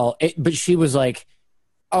judging at all, but she was like,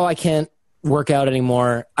 oh, I can't work out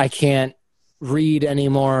anymore. I can't read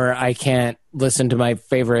anymore. I can't listen to my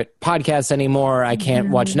favorite podcasts anymore. I can't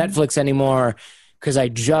watch Netflix anymore because I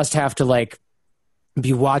just have to like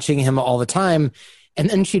be watching him all the time. And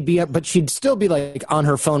then she'd still be like on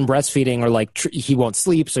her phone breastfeeding, or like he won't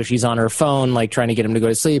sleep. So she's on her phone, like trying to get him to go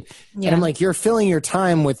to sleep. Yeah. And I'm like, you're filling your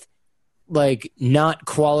time with like not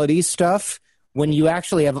quality stuff when you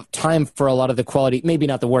actually have time for a lot of the quality, maybe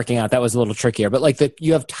not the working out. That was a little trickier, but like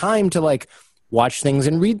you have time to like watch things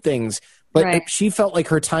and read things. But she felt like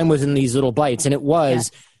her time was in these little bites, and it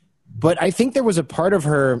was. Yeah. But I think there was a part of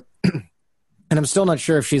her, and I'm still not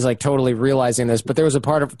sure if she's like totally realizing this, but there was a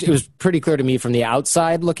part of, it was pretty clear to me from the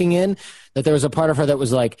outside looking in that there was a part of her that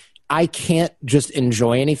was like, I can't just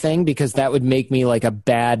enjoy anything because that would make me like a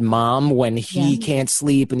bad mom when he can't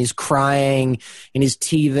sleep and he's crying and he's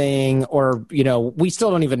teething, or, we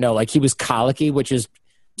still don't even know. Like he was colicky, which is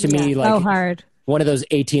to me like so hard. One of those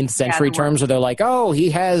 18th century terms where they're like, oh, he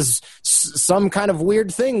has some kind of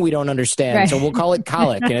weird thing we don't understand. So we'll call it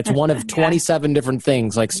colic. And it's one of 27 different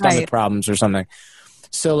things, like stomach problems or something.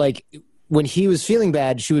 So like when he was feeling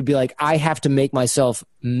bad, she would be like, I have to make myself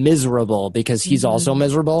miserable because he's also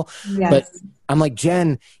miserable. Yes. But I'm like,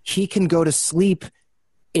 Jen, he can go to sleep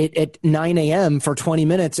at 9 a.m. for 20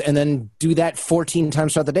 minutes and then do that 14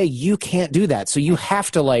 times throughout the day. You can't do that. So you have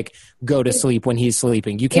to like go to sleep when he's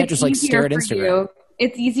sleeping. You can't just like stare at Instagram.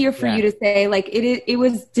 It's easier for you to say like it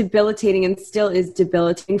was debilitating and still is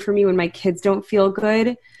debilitating for me when my kids don't feel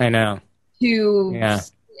good. I know. To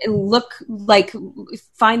look like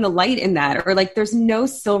find the light in that, or like there's no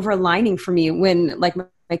silver lining for me when like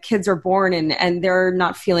my kids are born and they're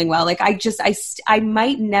not feeling well. Like I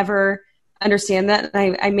might never understand that.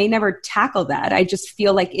 I may never tackle that. I just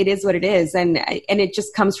feel like it is what it is. And it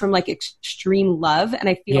just comes from like extreme love. And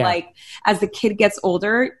I feel like as the kid gets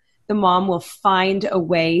older, the mom will find a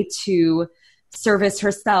way to service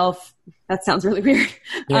herself. That sounds really weird.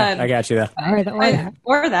 Yeah, I got you there.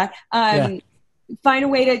 Or that. Find a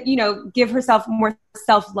way to, give herself more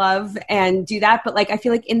self-love and do that. But like, I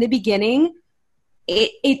feel like in the beginning,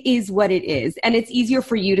 it is what it is. And it's easier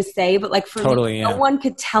for you to say, but like for me, no one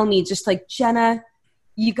could tell me just like, Jenna,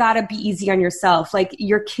 you got to be easy on yourself. Like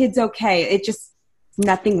your kid's okay. It just,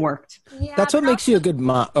 nothing worked. Yeah, that's what makes you a good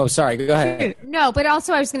mom. Oh, sorry. Go ahead. No, but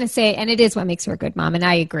also I was going to say, and it is what makes her a good mom. And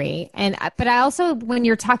I agree. But I also, when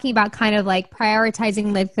you're talking about kind of like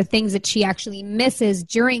prioritizing like the things that she actually misses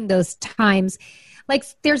during those times, like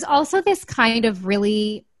there's also this kind of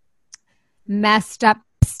really messed up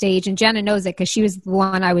stage, and Jenna knows it because she was the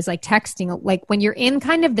one I was like texting, like when you're in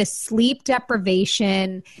kind of the sleep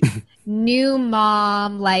deprivation, new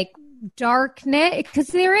mom, like darkness, because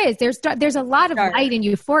there's a lot of light in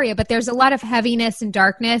euphoria, but there's a lot of heaviness and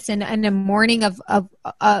darkness and a mourning of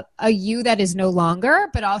a you that is no longer,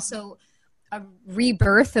 but also a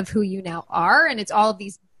rebirth of who you now are. And it's all of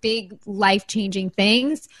these big life-changing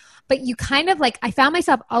things. But you kind of like, I found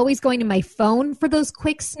myself always going to my phone for those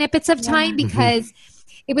quick snippets of time because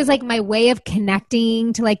it was like my way of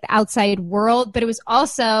connecting to like the outside world. But it was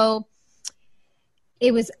also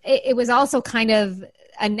kind of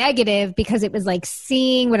a negative because it was like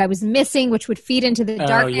seeing what I was missing, which would feed into the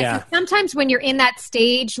darkness. And sometimes when you're in that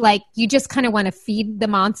stage, like you just kind of want to feed the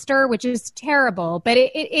monster, which is terrible. But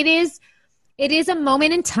it is a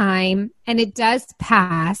moment in time and it does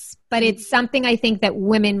pass, but it's something I think that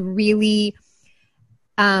women really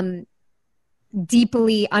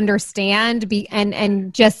deeply understand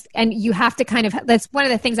and you have to kind of, that's one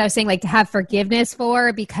of the things I was saying, like to have forgiveness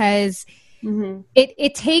for, because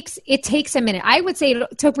it takes a minute. I would say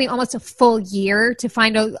it took me almost a full year to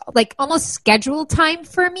find a like almost scheduled time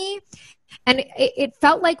for me it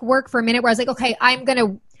felt like work for a minute where I was like, okay, I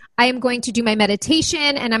am going to do my meditation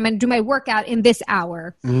and I'm going to do my workout in this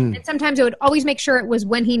hour. And sometimes I would always make sure it was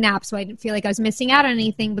when he napped so I didn't feel like I was missing out on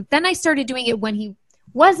anything. But then I started doing it when he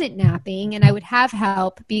wasn't napping, and I would have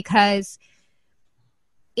help because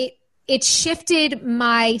it shifted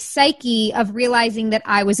my psyche of realizing that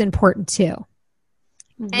I was important too.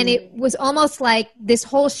 And it was almost like this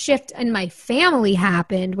whole shift in my family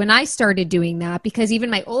happened when I started doing that, because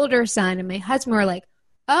even my older son and my husband were like,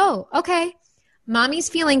 oh, okay, mommy's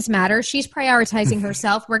feelings matter. She's prioritizing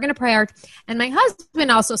herself. We're going to prioritize. And my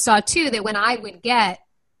husband also saw too that when I would get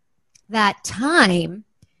that time,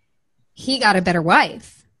 he got a better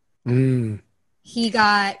wife. He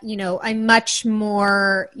got, a much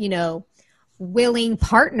more, willing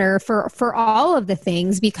partner for all of the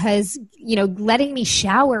things, because, letting me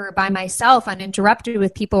shower by myself uninterrupted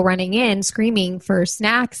with people running in, screaming for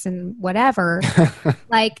snacks and whatever,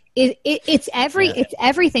 like it's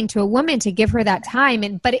everything to a woman to give her that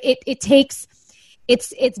time. But it takes,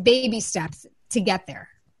 it's baby steps to get there.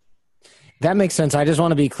 That makes sense. I just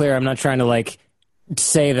want to be clear. I'm not trying to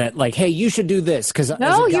say that hey, you should do this, because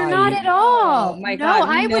no, you're not at all. Oh my God,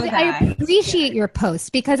 I appreciate your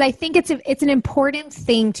post, because I think it's an important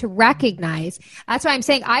thing to recognize. That's why I'm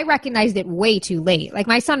saying I recognized it way too late. Like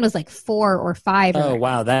my son was 4 or 5. Oh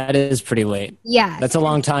wow, that is pretty late. Yeah, that's a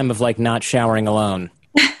long time of not showering alone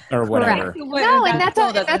or whatever. No, and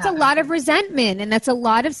that's a lot of resentment, and that's a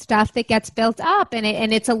lot of stuff that gets built up,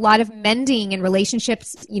 and it's a lot of mending in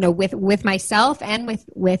relationships, with myself and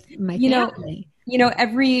with my family.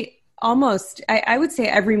 I would say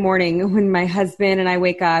every morning when my husband and I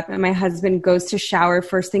wake up and my husband goes to shower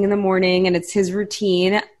first thing in the morning and it's his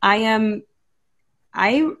routine, I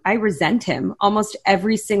resent him almost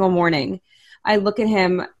every single morning. I look at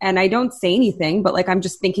him and I don't say anything, but I'm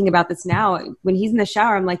just thinking about this now. When he's in the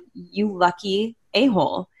shower, I'm like, you lucky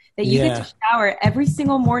a-hole that you get to shower every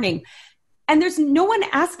single morning. And there's no one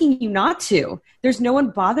asking you not to. There's no one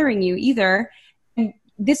bothering you either.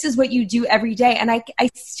 This is what you do every day. And I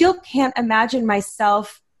still can't imagine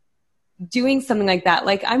myself doing something like that.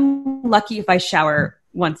 I'm lucky if I shower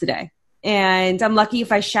once a day, and I'm lucky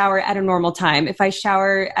if I shower at a normal time. If I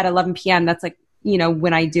shower at 11 p.m., that's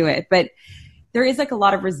when I do it. But there is a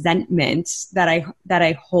lot of resentment that I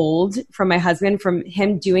hold from my husband, from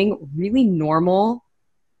him doing really normal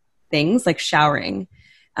things like showering.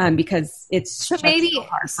 Because it's so maybe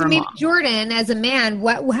Jordan, as a man,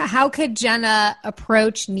 how could Jenna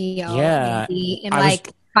approach Neo in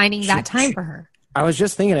finding that time for her? I was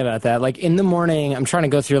just thinking about that. In the morning, I'm trying to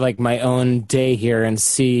go through my own day here and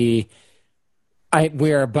see.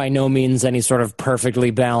 We are by no means any sort of perfectly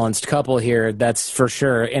balanced couple here. That's for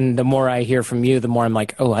sure. And the more I hear from you, the more I'm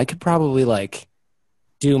like, oh, I could probably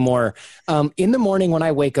do more. In the morning when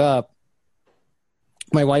I wake up,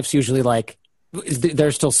 my wife's usually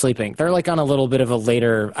they're still sleeping. They're on a little bit of a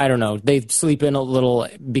later, I don't know, they sleep in a little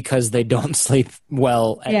because they don't sleep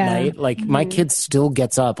well at night. My kid still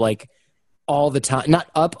gets up all the time. Not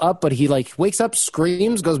up, but he wakes up,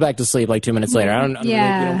 screams, goes back to sleep 2 minutes later. We don't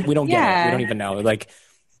get it. We don't even know.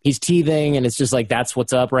 He's teething and it's just that's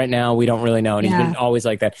what's up right now. We don't really know. And he's been always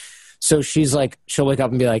like that. So she's she'll wake up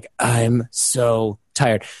and be like, I'm so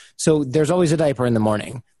tired. So there's always a diaper in the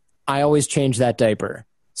morning. I always change that diaper.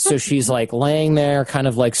 So she's laying there kind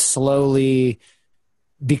of slowly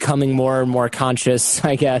becoming more and more conscious,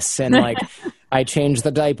 I guess. And I change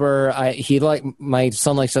the diaper. My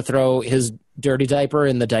son likes to throw his dirty diaper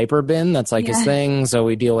in the diaper bin. That's his thing. So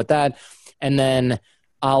we deal with that. And then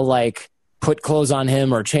I'll put clothes on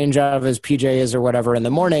him or change out of his PJs or whatever in the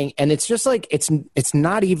morning. And it's just it's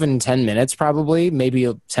not even 10 minutes, probably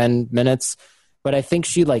maybe 10 minutes. But I think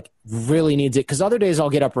she really needs it, because other days I'll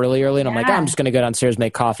get up really early and I'm I'm just going to go downstairs,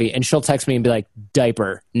 make coffee, and she'll text me and be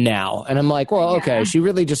diaper now. And I'm well, okay, she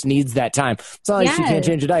really just needs that time. It's not she can't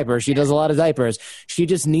change a diaper. She does a lot of diapers. She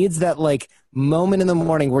just needs that moment in the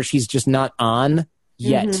morning where she's just not on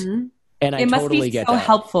yet. Mm-hmm. And it must totally be so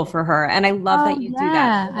helpful for her. And I love that you do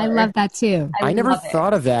that. I love that too. I never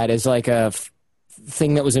thought of that as a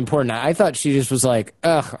thing that was important. I thought she just was ugh,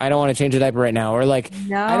 I don't want to change a diaper right now, or no.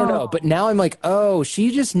 I don't know. But now I'm oh,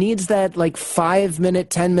 she just needs that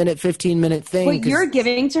 5-minute, 10-minute, 15-minute thing. What you're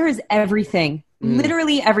giving to her is everything.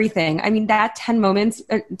 Literally everything. I mean, that 10 minutes,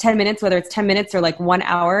 whether it's 10 minutes or 1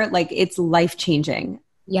 hour, it's life-changing.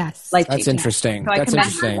 Yes. That's interesting. So that's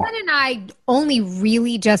interesting. My husband and I only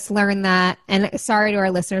really just learned that, and sorry to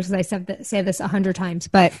our listeners because I say this 100 times,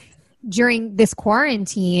 but during this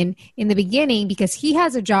quarantine in the beginning, because he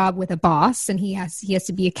has a job with a boss and he has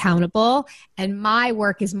to be accountable, and my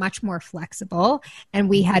work is much more flexible, and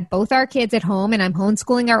we had both our kids at home, and I'm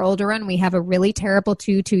homeschooling our older one. We have a really terrible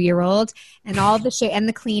 2-year-old, and all the shit and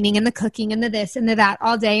the cleaning and the cooking and the this and the that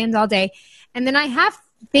all day. And then I have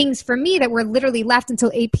things for me that were literally left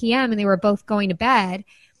until 8 p.m. and they were both going to bed.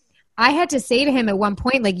 I had to say to him at one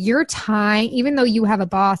point, like, your time, even though you have a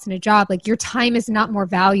boss and a job, like, your time is not more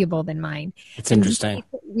valuable than mine. It's interesting.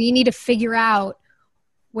 We need to figure out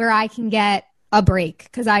where I can get a break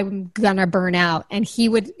because I'm going to burn out. And he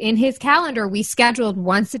would, in his calendar, we scheduled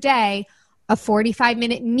once a day a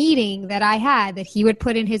 45-minute meeting that I had that he would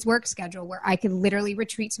put in his work schedule where I could literally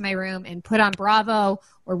retreat to my room and put on Bravo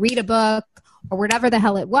or read a book or whatever the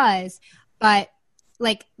hell it was. But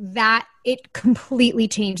like that, it completely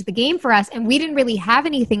changed the game for us. And we didn't really have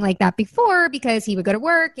anything like that before because he would go to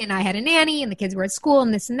work and I had a nanny and the kids were at school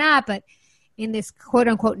and this and that. But in this quote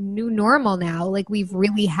unquote new normal now, like we've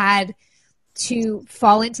really had to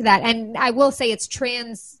fall into that. And I will say it's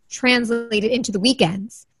translated into the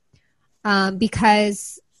weekends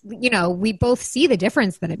because, you know, we both see the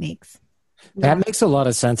difference that it makes. That makes a lot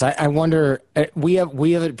of sense. I wonder, we have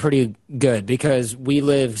it pretty good because we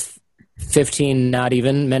live 15 not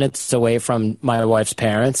even minutes away from my wife's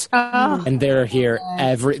parents, and they're here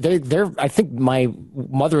they're I think my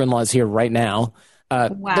mother-in-law is here right now.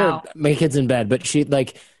 Wow. My kid's in bed, but she,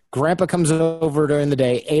 like, grandpa comes over during the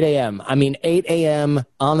day, 8 a.m. I mean, 8 a.m.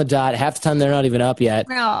 on the dot. Half the time they're not even up yet.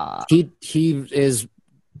 He is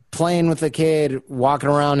playing with the kid, walking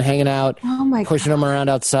around, hanging out, pushing him around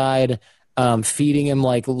outside, feeding him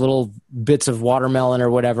like little bits of watermelon or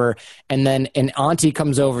whatever. And then an auntie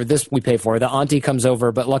comes over. This we pay for. The auntie comes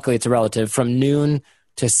over, but luckily it's a relative, from noon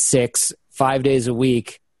to 6, 5 days a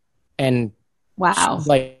week. And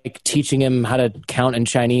like teaching him how to count in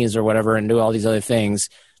Chinese or whatever and do all these other things.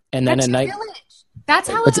 And then at night. That's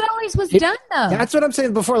how it always was done, though. That's what I'm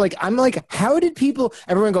saying before. Like, I'm like,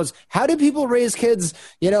 everyone goes, how did people raise kids,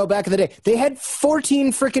 back in the day? They had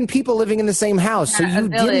 14 freaking people living in the same house. So you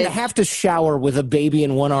didn't have to shower with a baby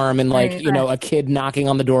in one arm and a kid knocking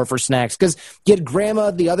on the door for snacks. Because you had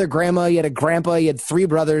grandma, the other grandma, you had a grandpa, you had 3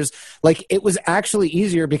 brothers. Like, it was actually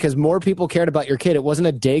easier because more people cared about your kid. It wasn't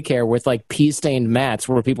a daycare with like pea-stained mats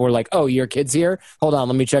where people were like, oh, your kid's here? Hold on,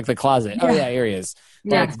 let me check the closet. Yeah. Oh, yeah, here he is.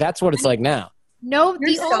 Yeah. Like, that's what it's like now. No,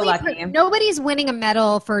 nobody's winning a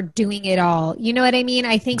medal for doing it all. You know what I mean?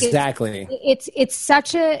 I think exactly. It's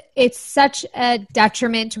such a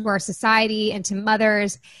detriment to our society and to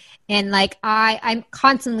mothers. And like I'm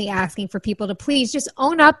constantly asking for people to please just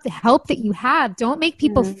own up the help that you have. Don't make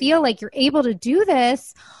people feel like you're able to do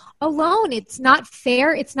this alone. It's not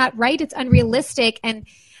fair. It's not right. It's unrealistic. And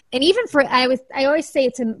even for I always say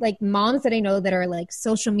it to like moms that I know that are like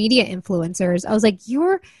social media influencers. I was like,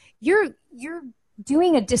 you're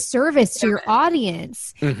doing a disservice to your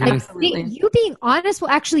audience. Mm-hmm. Like, you being honest will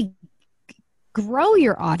actually grow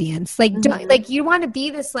your audience. Like, like you want to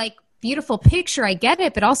be this like beautiful picture. I get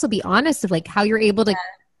it, but also be honest of like how you're able to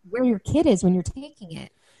where your kid is when you're taking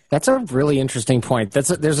it. That's a really interesting point. There's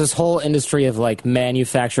this whole industry of like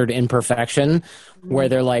manufactured imperfection where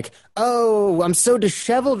they're like, oh, I'm so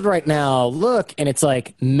disheveled right now. Look. And it's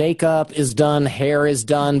like makeup is done, hair is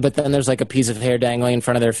done, but then there's like a piece of hair dangling in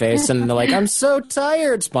front of their face. And they're like, I'm so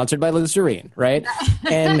tired. Sponsored by Listerine, right?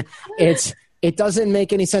 And it doesn't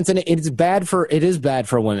make any sense. And it is bad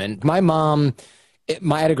for women. My mom...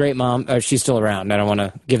 I had a great mom. She's still around. I don't want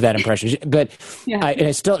to give that impression, but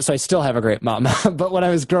I still have a great mom. But when I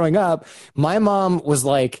was growing up, my mom was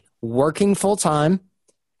like working full time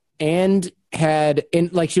and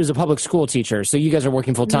she was a public school teacher. So you guys are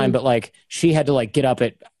working full time, but like she had to like get up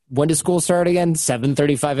at, when does school start again?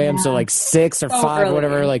 7:35 a.m. So like 6 or 5 or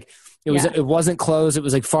whatever. Like it wasn't closed. It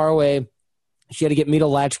was like far away. She had to get me to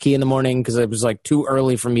latchkey in the morning because it was like too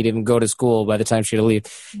early for me to even go to school by the time she had to leave.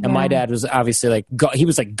 And my dad was obviously like, he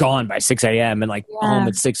was like gone by 6 a.m. and like home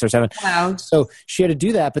at 6 or 7. Wow. So she had to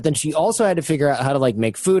do that. But then she also had to figure out how to like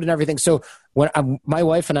make food and everything. So when my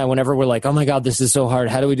wife and I, whenever we're like, oh my God, this is so hard.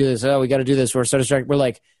 How do we do this? Oh, we got to do this. We're so distracted. We're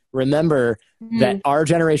like, remember that our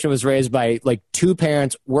generation was raised by like 2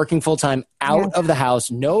 parents working full time out of the house.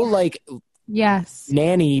 No, like,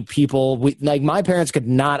 nanny people. Like my parents could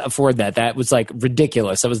not afford that. That was like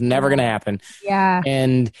ridiculous. That was never going to happen. Yeah.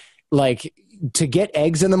 And like to get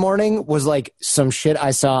eggs in the morning was like some shit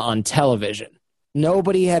I saw on television.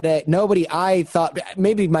 I thought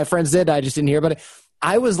maybe my friends did. I just didn't hear about it.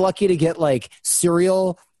 I was lucky to get like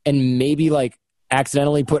cereal and maybe like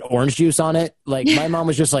accidentally put orange juice on it. Like my mom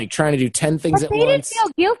was just like trying to do 10 things at once. They didn't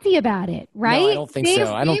feel guilty about it, right? No, I don't think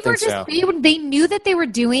so. I don't think so. They knew that they were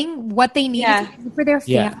doing what they needed to do for their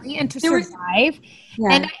family and to survive.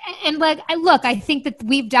 I think that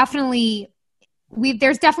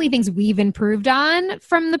there's definitely things we've improved on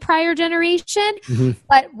from the prior generation. Mm-hmm.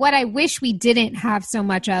 But what I wish we didn't have so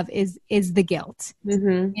much of is the guilt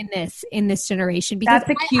in this generation, because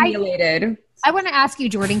that's accumulated. I want to ask you,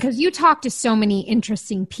 Jordan, because you talk to so many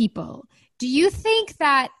interesting people. Do you think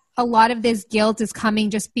that a lot of this guilt is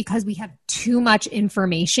coming just because we have too much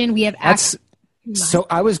information? We have access. So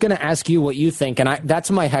I was going to ask you what you think, and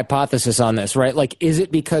that's my hypothesis on this, right? Like, is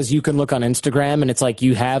it because you can look on Instagram and it's like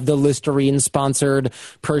you have the Listerine-sponsored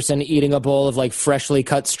person eating a bowl of like freshly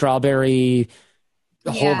cut strawberry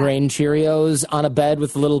whole grain Cheerios on a bed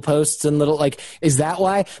with little posts and little, like, is that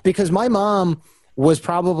why? Because my mom was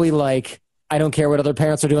probably like, I don't care what other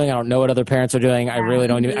parents are doing. I don't know what other parents are doing. I really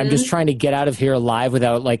don't. I'm just trying to get out of here alive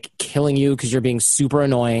without like killing you because you're being super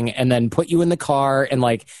annoying, and then put you in the car and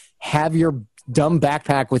like have your dumb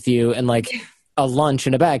backpack with you and like a lunch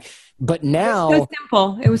in a bag. But now, it was so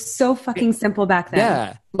simple. It was so fucking simple back then.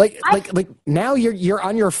 Yeah, like now you're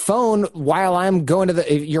on your phone while I'm going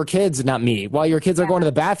to your kids, not me, while your kids are going to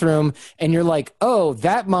the bathroom, and you're like, oh,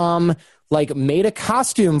 that mom like made a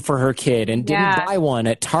costume for her kid and didn't buy one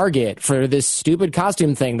at Target for this stupid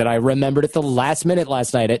costume thing that I remembered at the last minute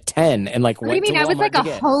last night at 10 and like went to Walmart. I was like a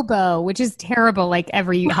hobo, which is terrible. Like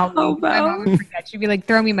every hobo. My mom would forget. She'd be like,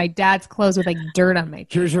 throw me my dad's clothes with like dirt on my face.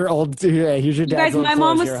 Here's your dad's old my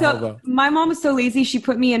mom was so lazy. She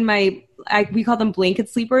put me in we call them blanket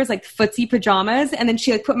sleepers, like footsie pajamas, and then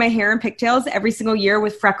she like put my hair in pigtails every single year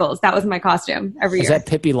with freckles. That was my costume every year. Is that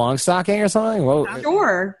Pippi Longstocking or something? Whoa.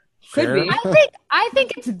 Sure. Could be. I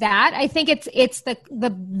think it's that. I think it's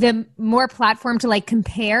the more platform to like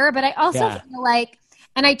compare, but I also feel like,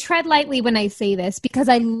 and I tread lightly when I say this because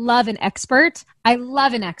I love an expert.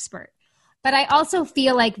 But I also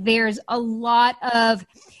feel like there's a lot of,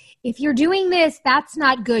 if you're doing this, that's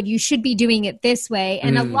not good. You should be doing it this way.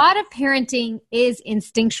 And a lot of parenting is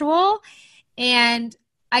instinctual. And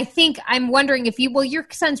I think I'm wondering if your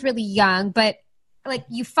son's really young, but like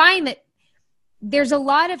you find that there's a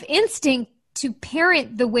lot of instinct to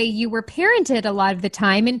parent the way you were parented a lot of the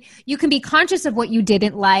time. And you can be conscious of what you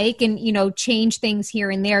didn't like and, change things here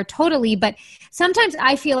and there totally. But sometimes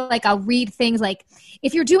I feel like I'll read things like,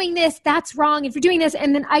 if you're doing this, that's wrong. If you're doing this,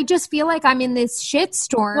 and then I just feel like I'm in this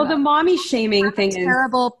shitstorm. Well, the mommy shaming thing is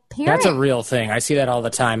terrible parent. That's a real thing. I see that all the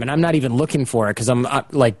time. And I'm not even looking for it because I'm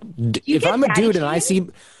like, if I'm a dude and I see...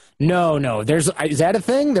 No. Is that a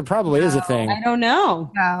thing? There probably is a thing. I don't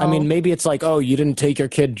know. No. I mean, maybe it's like, oh, you didn't take your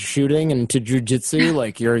kid shooting and to jujitsu,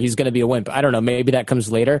 like he's going to be a wimp. I don't know. Maybe that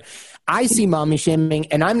comes later. I see mommy shaming,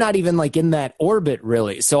 and I'm not even like in that orbit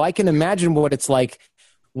really. So I can imagine what it's like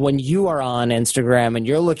when you are on Instagram and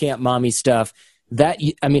you're looking at mommy stuff. That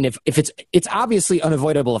I mean, if it's obviously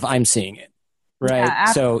unavoidable if I'm seeing it, right?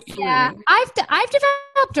 Yeah, I've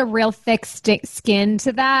developed a real thick skin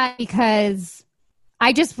to that because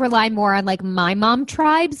I just rely more on like my mom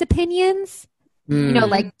tribe's opinions,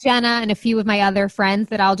 like Jenna and a few of my other friends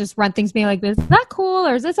that I'll just run things being like, is that cool?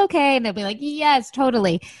 Or is this okay? And they'll be like, yes,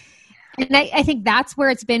 totally. And I think that's where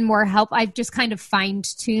it's been more help. I've just kind of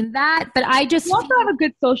fine-tuned that. But I just... You also have a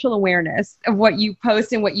good social awareness of what you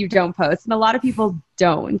post and what you don't post. And a lot of people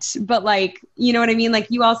don't. But like, you know what I mean? Like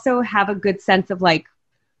you also have a good sense of like,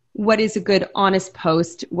 what is a good honest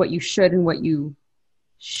post, what you should and what you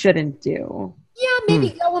shouldn't do. Yeah,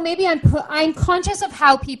 maybe. Well, maybe I'm conscious of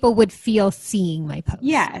how people would feel seeing my post.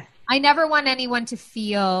 Yeah, I never want anyone to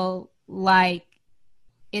feel like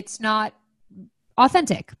it's not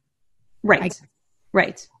authentic. Right.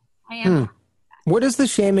 I am. What does the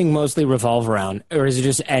shaming mostly revolve around, or is it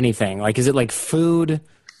just anything? Like, is it like food,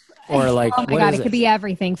 or like? Oh my God, it could be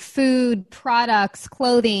everything: food, products,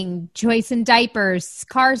 clothing, choice in diapers,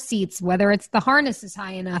 car seats, whether it's the harness is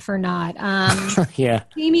high enough or not. Yeah.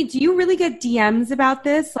 Amy, do you really get DMs about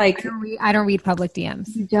this? Like, I don't read public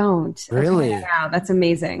DMs. You don't really? Okay. Wow, that's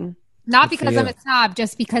amazing. Not because I'm a snob,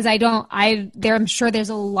 just because I don't. I'm sure there's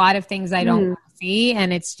a lot of things I don't see,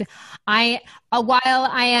 and it's just, while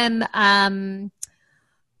I am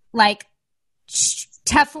like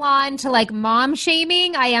Teflon to like mom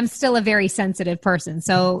shaming, I am still a very sensitive person.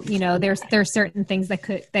 So, there's certain things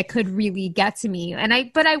that could really get to me.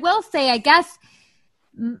 But I will say, I guess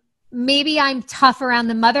maybe I'm tough around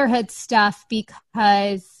the motherhood stuff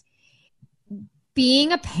because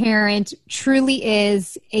being a parent truly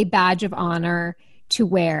is a badge of honor to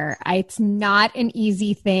wear. It's not an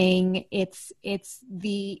easy thing. It's to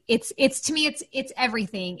me, it's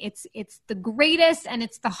everything. It's the greatest and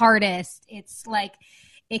it's the hardest. It's like,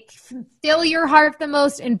 it can fill your heart the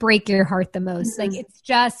most and break your heart the most. Like,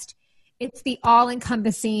 it's the all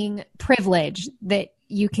encompassing privilege that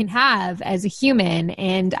you can have as a human.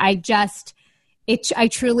 And I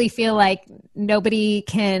truly feel like nobody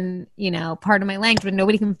can, pardon my language, but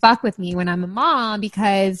nobody can fuck with me when I'm a mom,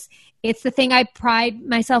 because it's the thing I pride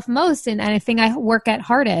myself most in, and I think I work at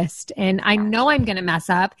hardest. And I know I'm going to mess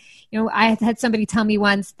up. I had somebody tell me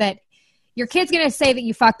once that your kid's going to say that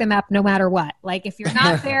you fucked them up no matter what. Like, if you're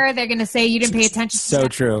not there, they're going to say you didn't pay attention. So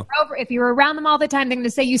true. If you were around them all the time, they're going to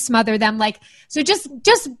say you smother them. Like, so just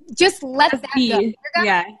let that go.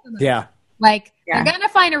 Yeah. Like, they're going to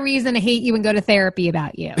find a reason to hate you and go to therapy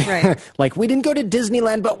about you. Right. Like, we didn't go to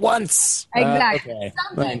Disneyland but once. Exactly. Okay.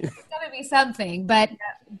 Something. It's got to be something. But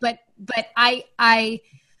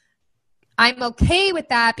I'm okay with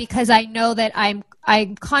that, because I know that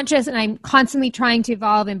I'm conscious and I'm constantly trying to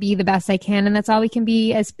evolve and be the best I can. And that's all we can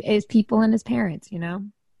be as people and as parents,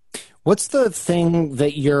 What's the thing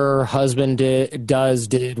that your husband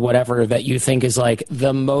did, whatever, that you think is like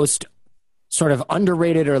the most sort of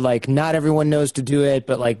underrated, or like not everyone knows to do it,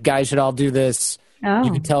 but like guys should all do this? Oh.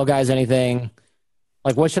 You can tell guys anything.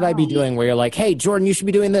 Like, what should I be doing where you're like, hey, Jordan, you should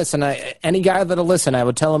be doing this? And any guy that'll listen, I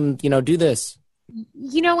would tell him, do this.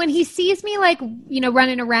 When he sees me, like,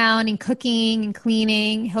 running around and cooking and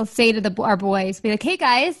cleaning, he'll say to our boys, be like, hey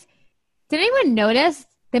guys, did anyone notice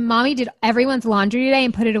that mommy did everyone's laundry today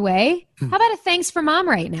and put it away? How about a thanks for mom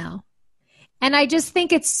right now? And I just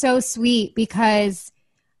think it's so sweet, because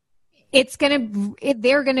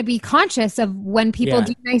they're going to be conscious of when people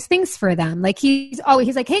do nice things for them. Like, he's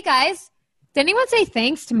like, hey guys, did anyone say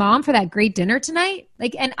thanks to mom for that great dinner tonight?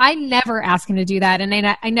 Like, and I never ask him to do that, and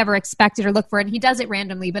I never expect it or look for it. And he does it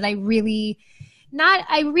randomly, but I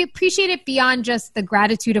appreciate it beyond just the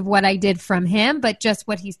gratitude of what I did from him, but just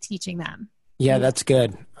what he's teaching them. Yeah, that's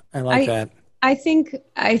good. I like that. I think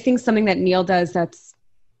something that Neil does that's,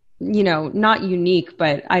 not unique,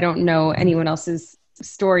 but I don't know anyone else's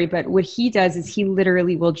story, but what he does is he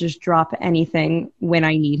literally will just drop anything when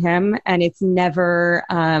I need him. And it's never,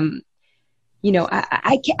 I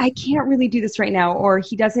can't really do this right now, or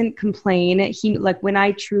he doesn't complain. He, like, when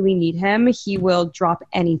I truly need him, he will drop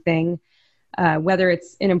anything, whether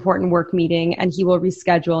it's an important work meeting, and he will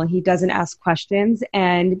reschedule, and he doesn't ask questions.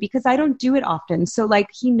 And because I don't do it often, so like,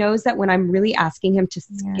 he knows that when I'm really asking him to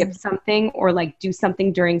skip something or like do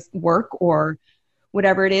something during work or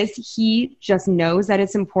whatever it is, he just knows that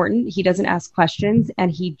it's important. He doesn't ask questions,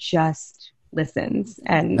 and he just listens.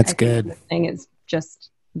 And that's good. Listening is just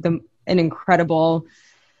an incredible,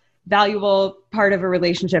 valuable part of a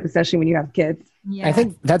relationship, especially when you have kids. Yeah. I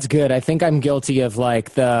think that's good. I think I'm guilty of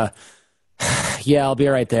like I'll be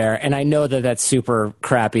right there. And I know that that's super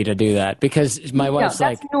crappy to do that, because my wife's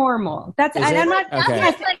that's like, normal. That's, and I'm not, okay.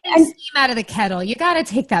 That's like steam out of the kettle. You got to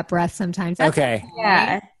take that breath sometimes. That's okay.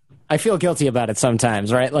 Yeah. I feel guilty about it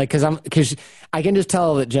sometimes, right? Like, because I can just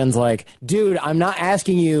tell that Jen's like, dude, I'm not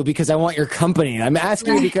asking you because I want your company. I'm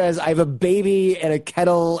asking you because I have a baby and a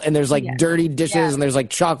kettle, and there's like dirty dishes, and there's like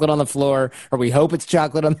chocolate on the floor, or we hope it's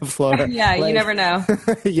chocolate on the floor. Yeah, like, you never know.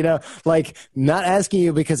 Like, not asking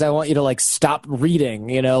you because I want you to like stop reading,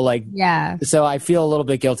 like, so I feel a little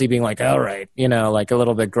bit guilty being like, all right, like a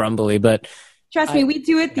little bit grumbly, but trust me, we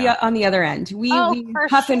do it on the other end. We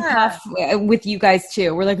puff and puff with you guys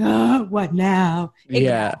too. We're like, oh, what now?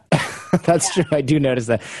 Yeah, that's true. I do notice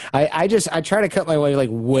that. I try to cut my way like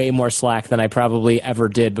way more slack than I probably ever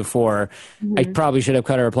did before. Mm-hmm. I probably should have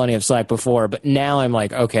cut her plenty of slack before, but now I'm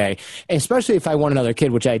like, okay, especially if I want another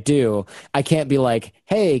kid, which I do, I can't be like,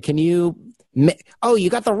 hey, can you, you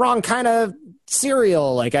got the wrong kind of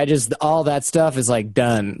cereal. Like, all that stuff is like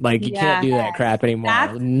done. Like, you can't do that crap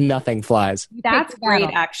anymore. Nothing flies. That's great,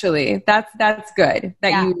 actually. That's good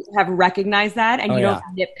that you have recognized that, and you don't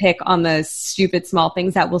nitpick on the stupid small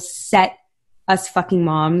things that will set us fucking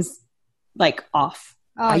moms like off.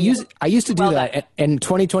 I used to do that. In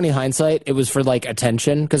 2020 hindsight, it was for like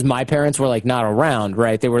attention, because my parents were like not around,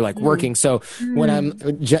 right? They were like working. So when I'm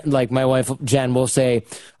like, my wife Jen will say,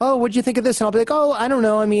 "Oh, what'd you think of this?" And I'll be like, "Oh, I don't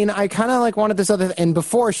know. I mean, I kind of like wanted this other." And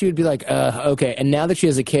before, she would be like, "Okay." And now that she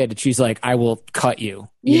has a kid, she's like, "I will cut you."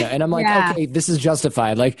 And I'm like, okay, this is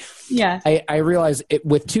justified. Like, I realize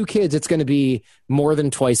with 2 kids, it's going to be more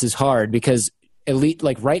than twice as hard, because elite,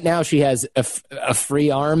 like right now she has a free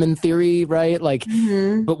arm in theory, right? Like,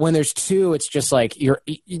 but when there's 2, it's just like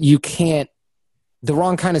you can't, the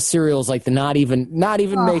wrong kind of cereals, like the not even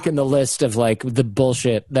making the list of like the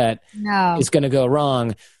bullshit that is going to go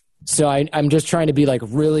wrong. So I'm just trying to be like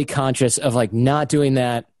really conscious of like not doing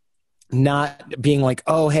that, not being like,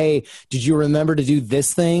 oh, hey, did you remember to do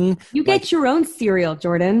this thing? You get your own cereal,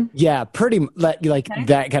 Jordan. Yeah, pretty like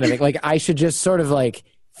that kind of thing. Like I should just sort of like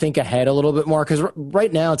think ahead a little bit more, because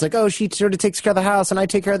right now it's like, oh, she sort of takes care of the house and I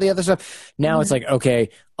take care of the other stuff. Now it's like, okay,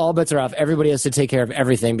 all bets are off. Everybody has to take care of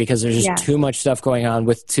everything because there's just too much stuff going on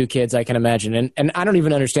with 2 kids, I can imagine. And I don't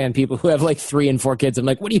even understand people who have like 3 and 4 kids. I'm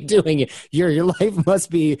like, what are you doing? Your life must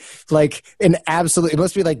be like it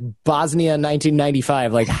must be like Bosnia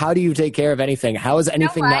 1995. Like, how do you take care of anything? How is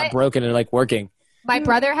anything not broken and like working? My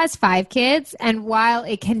brother has 5 kids, and while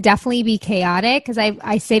it can definitely be chaotic, because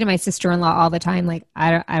I say to my sister-in-law all the time, like,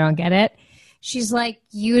 I don't get it. She's like,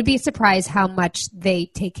 you would be surprised how much they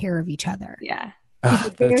take care of each other. Yeah.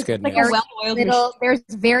 That's good. Like there's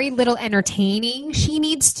very little entertaining she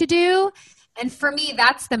needs to do. And for me,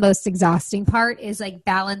 that's the most exhausting part, is like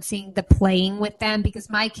balancing the playing with them, because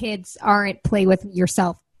my kids aren't play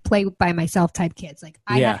by myself type kids. Like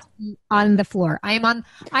I have to be on the floor. I'm on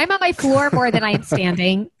my floor more than I am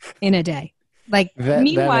standing in a day. Like that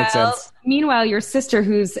makes sense. Meanwhile, your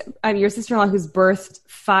sister-in-law who's birthed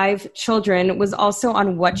 5 children was also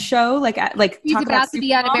on what show? Like he's talk about about to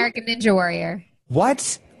be on American Ninja Warrior.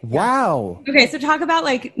 What? Wow. Okay, so talk about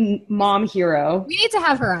like mom hero. We need to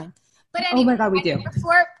have her on. But anyway, oh my God, we do.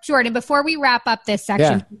 Before we wrap up this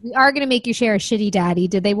section, we are going to make you share a shitty daddy.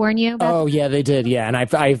 Did they warn you? Oh yeah, they did. Yeah, and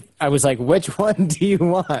I was like, which one do you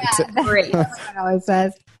want? Yeah, great. That's what it always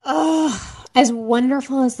says. Oh, as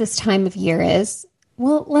wonderful as this time of year is,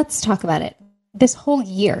 well, let's talk about it. This whole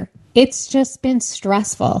year, it's just been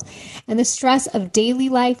stressful. And the stress of daily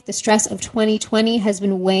life, the stress of 2020 has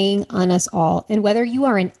been weighing on us all. And whether you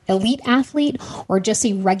are an elite athlete or just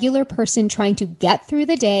a regular person trying to get through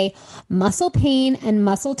the day, muscle pain and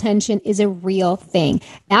muscle tension is a real thing.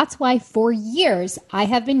 That's why for years I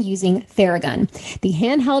have been using Theragun, the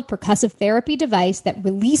handheld percussive therapy device that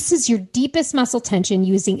releases your deepest muscle tension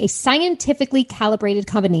using a scientifically calibrated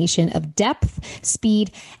combination of depth,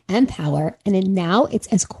 speed, and power. And now it's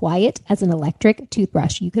as quiet as an electric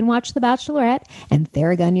toothbrush. You can watch The Bachelorette and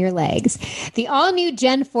Theragun your legs. The all-new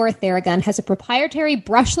Gen 4 Theragun has a proprietary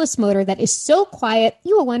brushless motor that is so quiet,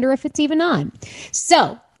 you will wonder if it's even on.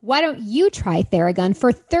 So, why don't you try Theragun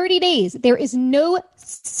for 30 days? There is no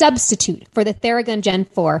substitute for the Theragun Gen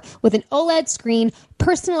 4 with an OLED screen,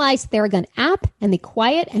 personalized Theragun app, and the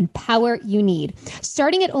quiet and power you need.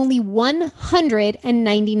 Starting at only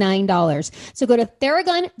 $199. So go to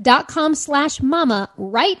Theragun.com/mama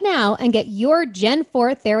right now and get your Gen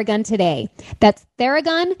 4 Theragun today. That's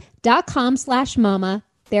Theragun.com/mama,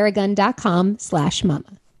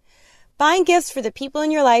 Theragun.com/mama. Buying gifts for the people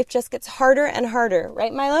in your life just gets harder and harder,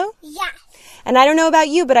 right, Milo? Yeah. And I don't know about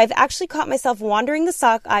you, but I've actually caught myself wandering the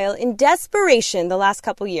sock aisle in desperation the last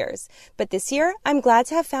couple years. But this year, I'm glad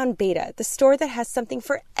to have found Beta, the store that has something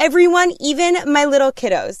for everyone, even my little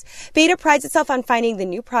kiddos. Beta prides itself on finding the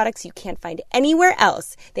new products you can't find anywhere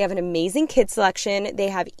else. They have an amazing kid selection. They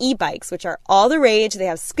have e-bikes, which are all the rage. They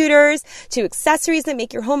have scooters, to accessories that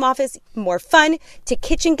make your home office more fun, to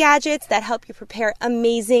kitchen gadgets that help you prepare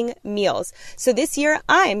amazing meals. So this year,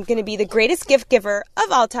 I'm going to be the greatest gift giver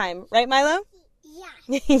of all time. Right, Milo? Yeah.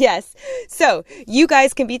 Yes. So you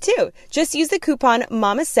guys can be too. Just use the coupon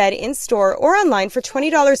Mama Said in store or online for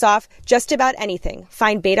 $20 off just about anything.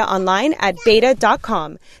 Find Beta online at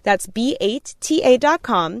beta.com. That's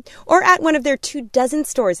BATA.com, or at one of their 24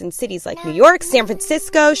 stores in cities like New York, San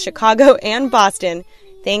Francisco, Chicago, and Boston.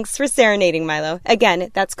 Thanks for serenading, Milo. Again,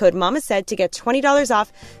 that's code Mama Said to get $20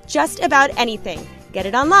 off just about anything. Get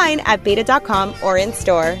it online at beta.com or in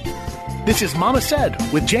store. This is Mama Said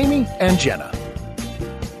with Jamie and Jenna.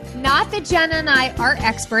 Not that Jenna and I are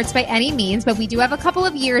experts by any means, but we do have a couple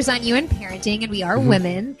of years on you in parenting, and we are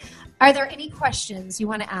women. Are there any questions you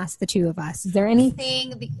want to ask the two of us? Is there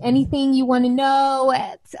anything you want to know?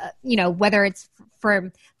 Whether it's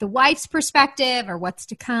from the wife's perspective or what's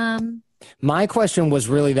to come. My question was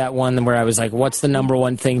really that one where I was like, what's the number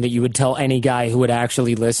one thing that you would tell any guy who would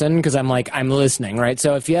actually listen? Because I'm like, I'm listening, right?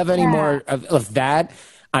 So if you have any more of that,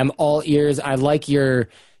 I'm all ears. I like your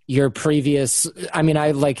previous, I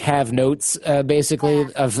like have notes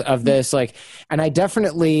basically of this, like, and I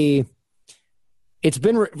definitely, it's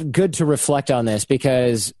been good to reflect on this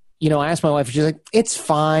because, I asked my wife, she's like, it's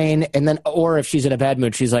fine. And then, or if she's in a bad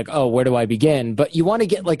mood, she's like, oh, where do I begin? But you want to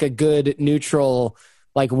get like a good neutral,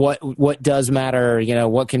 like what does matter,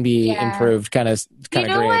 what can be improved kind of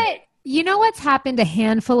grade. You know what's happened a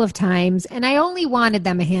handful of times, and I only wanted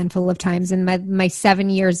them a handful of times in my 7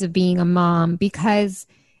 years of being a mom because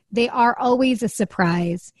they are always a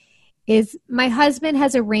surprise, is my husband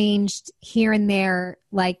has arranged here and there,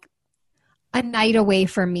 like a night away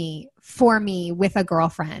for me with a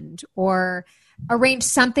girlfriend, or arrange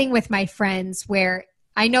something with my friends where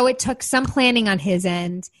I know it took some planning on his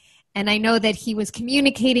end, and I know that he was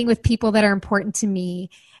communicating with people that are important to me.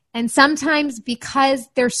 And sometimes, because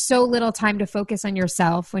there's so little time to focus on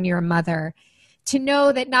yourself when you're a mother, to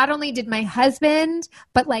know that not only did my husband,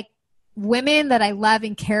 but like women that I love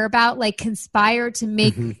and care about, like conspire to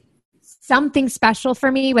make something special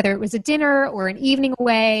for me, whether it was a dinner or an evening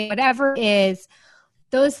away, whatever it is,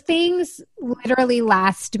 those things literally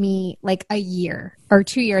last me like a year or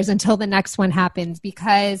 2 years until the next one happens,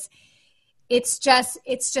 because it's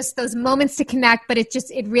just those moments to connect, but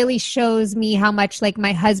it really shows me how much like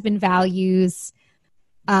my husband values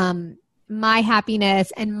my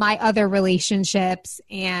happiness and my other relationships.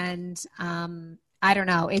 And I don't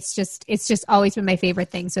know, it's just always been my favorite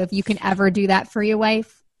thing. So if you can ever do that for your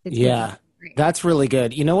wife, it's really great. That's really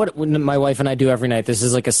good. You know what my wife and I do every night? This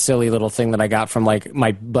is like a silly little thing that I got from like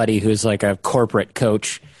my buddy who's like a corporate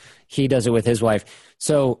coach. He does it with his wife.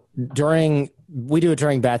 So we do it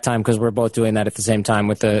during bath time because we're both doing that at the same time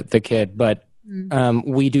with the kid. But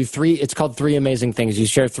we do it's called 3 amazing things. You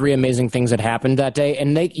share 3 amazing things that happened that day,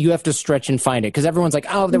 and you have to stretch and find it, because everyone's like,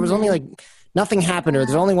 oh, there was only like nothing happened, or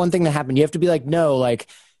there's only one thing that happened. You have to be like, no, like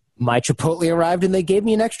my Chipotle arrived and they gave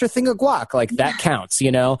me an extra thing of guac. Like that counts,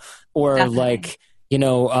 you know? Or definitely. Like, you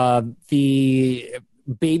know, the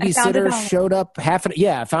babysitter showed up I found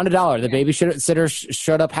 $1. The babysitter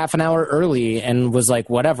showed up half an hour early and was like,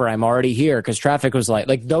 whatever, I'm already here because traffic was light.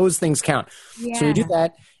 Like those things count. Yeah. So we do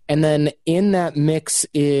that. And then in that mix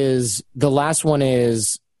is the last one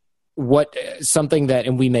is something that,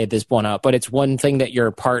 and we made this one up, but it's one thing that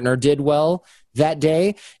your partner did well that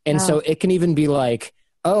day. And so it can even be like,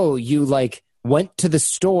 oh, you like went to the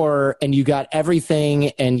store and you got everything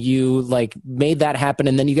and you like made that happen.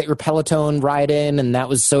 And then you get your Peloton ride in, and that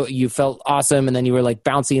was you felt awesome. And then you were like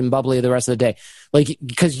bouncy and bubbly the rest of the day. Like,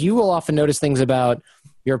 because you will often notice things about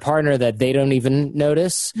your partner that they don't even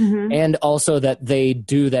notice. And also that they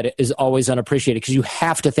do that is always unappreciated, because you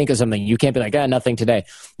have to think of something. You can't be like, nothing today.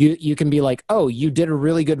 You can be like, oh, you did a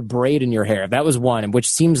really good braid in your hair. That was one, which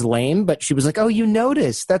seems lame, but she was like, oh, you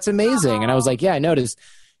noticed. That's amazing. And I was like, yeah, I noticed.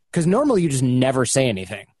 Because normally you just never say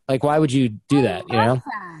anything. Like, why would you do that? You know?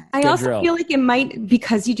 I also feel like it might,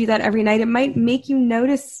 because you do that every night, it might make you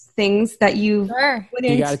notice things that you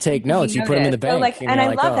wouldn't. You got to take notes. You put them in the bank. So like, and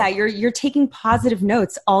I love that you're taking positive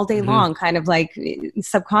notes all day long, kind of like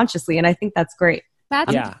subconsciously, and I think that's great. I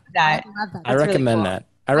love that. I recommend that.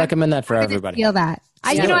 I recommend that for everybody. Feel that.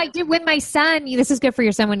 I did with my son. This is good for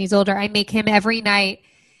your son when he's older. I make him every night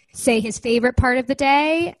say his favorite part of the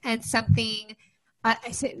day and something.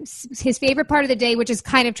 His favorite part of the day, which is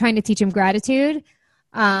kind of trying to teach him gratitude.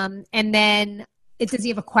 And then does he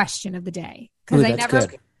have a question of the day? Because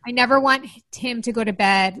I never want him to go to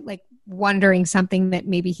bed like wondering something that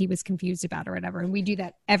maybe he was confused about or whatever. And we do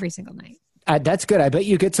that every single night. That's good. I bet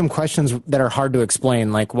you get some questions that are hard to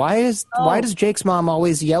explain. Like, why does Jake's mom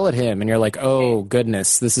always yell at him? And you're like, oh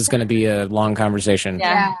goodness, this is going to be a long conversation.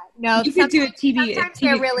 Yeah. No, you could do a TV. Sometimes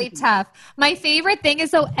they're really tough. My favorite thing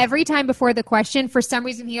is, though, every time before the question, for some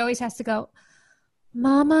reason, he always has to go,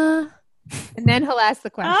 Mama, and then he'll ask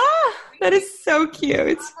the question. That is so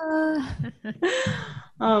cute.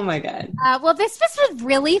 Oh my God. Well, this was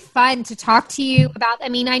really fun to talk to you about. I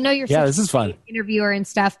mean, I know you're this is fun interviewer and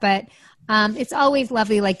stuff, but it's always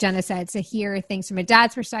lovely, like Jenna said, to hear things from a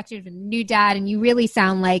dad's perspective and a new dad. And you really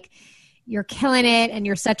sound like you're killing it, and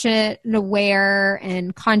you're such an aware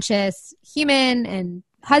and conscious human and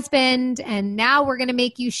husband. And now we're going to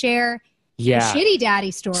make you share the shitty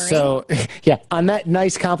daddy story. So, on that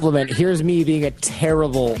nice compliment, here's me being a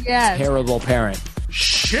terrible, terrible parent.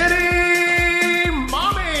 Shitty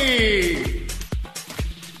mommy!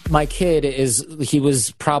 My kid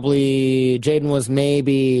Jaden was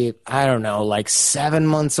maybe, I don't know, like 7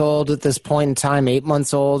 months old at this point in time, 8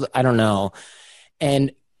 months old. I don't know.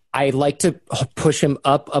 And I like to push him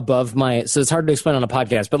up above so it's hard to explain on a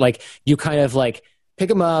podcast, but like you kind of like pick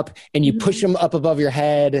him up and you push him up above your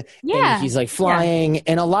head and he's like flying.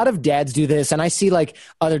 And a lot of dads do this. And I see like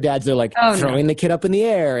other dads, they're like throwing the kid up in the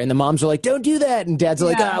air, and the moms are like, don't do that. And dads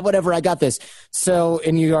are like, whatever, I got this. So,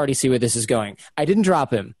 and you already see where this is going. I didn't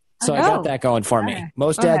drop him. So I got that going for me.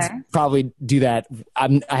 Most dads probably do that.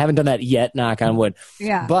 I haven't done that yet, knock on wood.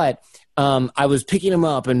 Yeah. But I was picking him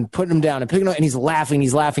up and putting him down and picking him up, and he's laughing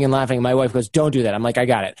and laughing. And my wife goes, don't do that. I'm like, I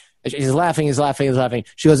got it. He's laughing.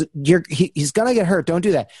 She goes, he's going to get hurt. Don't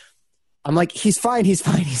do that. I'm like, he's fine.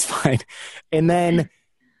 And then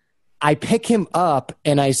I pick him up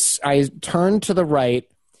and I turn to the right,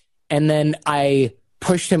 and then I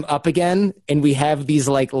pushed him up again, and we have these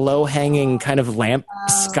like low hanging kind of lamp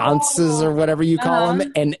sconces or whatever you call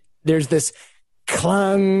them, and there's this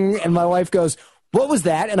clung, and my wife goes, "What was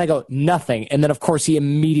that?" And I go, "Nothing." And then, of course, he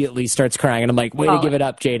immediately starts crying. And I'm like, way to give it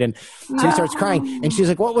up, Jaden. So he starts crying. And she's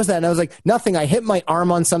like, "What was that?" And I was like, "Nothing. I hit my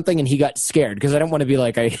arm on something and he got scared," because I don't want to be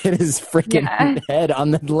like, I hit his freaking head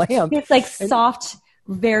on the lamp. It's like soft,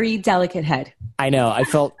 very delicate head. I know. I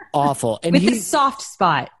felt awful. And with the soft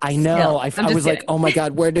spot. I know. I was like, oh my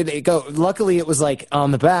God, where did it go? Luckily, it was like on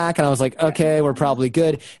the back. And I was like, okay, we're probably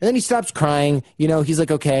good. And then he stops crying. You know, he's like,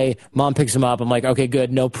 okay. Mom picks him up. I'm like, okay,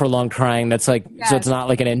 good. No prolonged crying. That's like, so it's not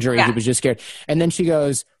like an injury. He was just scared. And then she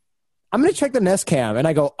goes, "I'm going to check the Nest Cam." And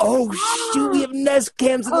I go, "Oh, shoot, we have Nest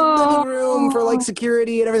Cams in the living room for like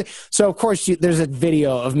security and everything." So, of course, there's a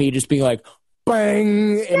video of me just being like,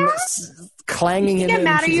 bang, and clanging him. Did it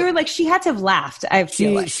matter? You were like, she had to have laughed.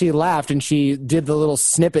 She laughed, and she did the little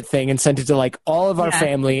snippet thing and sent it to like all of our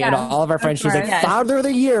family and all of our friends. She's like, "Father of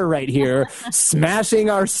the Year right here," smashing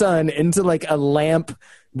our son into like a lamp,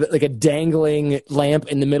 like a dangling lamp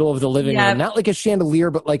in the middle of the living room. Not like a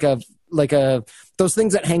chandelier, but like a those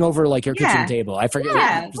things that hang over like your kitchen table. I forget.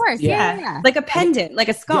 Yeah, of course. Yeah. Like a pendant, like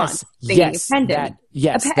a sconce. Yes, a pendant.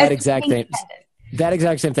 That exact thing. That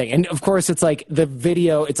exact same thing. And of course, it's like the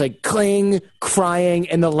video, it's like cling, crying,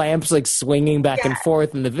 and the lamp's like swinging back and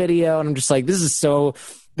forth in the video. And I'm just like, this is so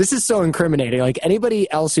incriminating. Like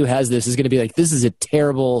anybody else who has this is going to be like, this is a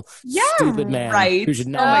terrible, stupid man who should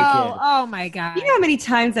not make it. Oh my God. You know how many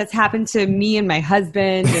times that's happened to me and my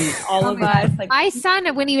husband and all of us? Like, my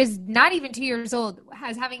son, when he was not even 2 years old,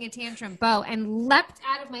 was having a tantrum, and leapt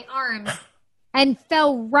out of my arms and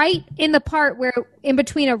fell right in the part where in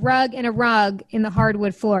between a rug and a rug in the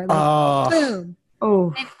hardwood floor. Like, boom.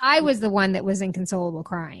 Oh. And I was the one that was inconsolable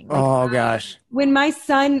crying. Like, gosh. When my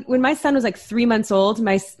son was like 3 months old,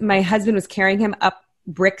 my husband was carrying him up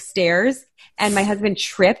brick stairs, and my husband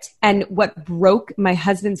tripped, and what broke my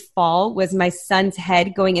husband's fall was my son's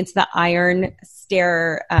head going into the iron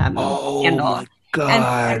stair handle. My God. And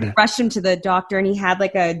I rushed him to the doctor, and he had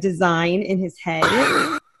like a design in his head.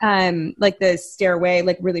 Like the stairway,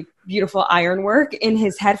 like really beautiful ironwork in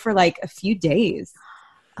his head for like a few days.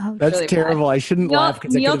 Oh, that's really terrible. Bad. I shouldn't laugh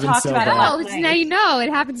because it could have been so bad. Now you know it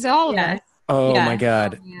happens to all of us. Oh my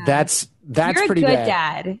God, that's You're pretty a good bad.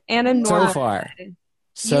 Dad and a normal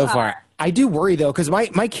So far. I do worry though, because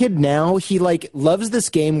my kid now, he like loves this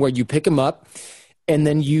game where you pick him up and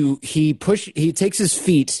then he takes his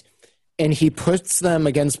feet and he puts them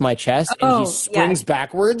against my chest and he springs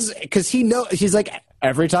backwards because he's like,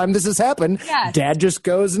 every time this has happened, Dad just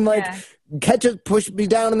goes and like push me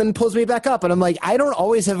down and then pulls me back up. And I'm like, I don't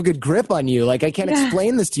always have a good grip on you. Like, I can't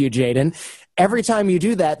explain this to you, Jaden. Every time you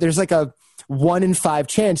do that, there's like a 1 in 5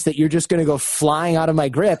 chance that you're just going to go flying out of my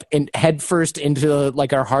grip and head first into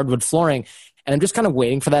like our hardwood flooring. And I'm just kind of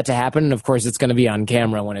waiting for that to happen. And of course, it's going to be on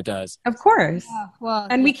camera when it does. Of course.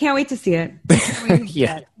 And we can't wait to see it.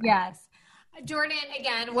 Yes. Jordan,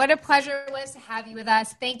 again, what a pleasure it was to have you with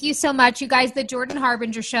us. Thank you so much, you guys. The Jordan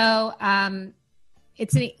Harbinger Show.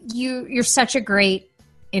 You're such a great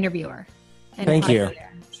interviewer. And thank you.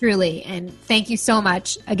 Truly. And thank you so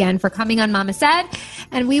much again for coming on Mama Said.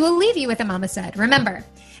 And we will leave you with a Mama Said. Remember,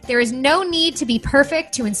 there is no need to be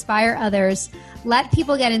perfect to inspire others. Let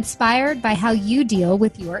people get inspired by how you deal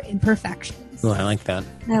with your imperfections. Oh, I like that.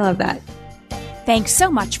 I love that. Thanks so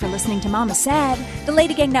much for listening to Mama Said. The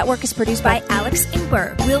Lady Gang Network is produced by Alex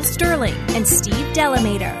Ingber, Will Sterling, and Steve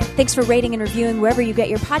Delamater. Thanks for rating and reviewing wherever you get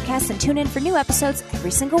your podcasts, and tune in for new episodes every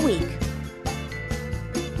single week.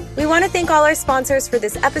 We want to thank all our sponsors for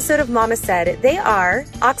this episode of Mama Said. They are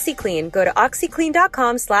OxyClean. Go to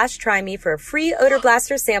oxyclean.com/tryme for a free odor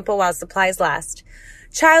blaster sample while supplies last.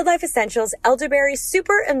 Child Life Essentials Elderberry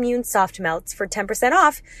Super Immune Soft Melts for 10%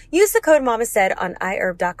 off. Use the code MAMASAID on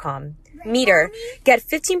iHerb.com. Meter. Get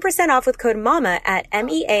 15% off with code MAMA at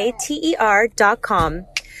MEATER.com.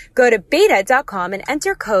 Go to beta.com and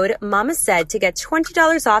enter code MAMASAID to get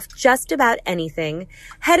 $20 off just about anything.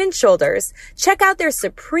 Head & Shoulders. Check out their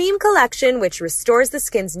Supreme Collection, which restores the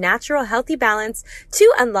skin's natural healthy balance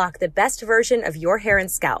to unlock the best version of your hair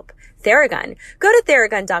and scalp. Theragun. Go to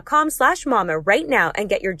Theragun.com/mama right now and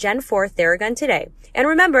get your Gen 4 Theragun today. And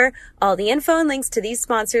remember, all the info and links to these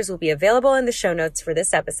sponsors will be available in the show notes for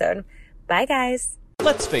this episode. Bye, guys.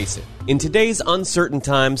 Let's face it, In today's uncertain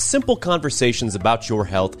times, simple conversations about your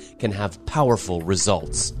health can have powerful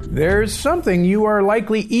results. There's something you are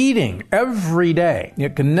likely eating every day.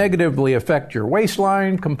 It can negatively affect your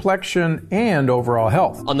waistline, complexion, and overall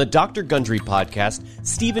health. On the Dr. Gundry podcast,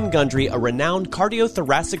 Stephen Gundry, a renowned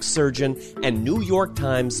cardiothoracic surgeon and New York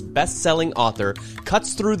Times best-selling author,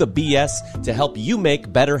 cuts through the BS to help you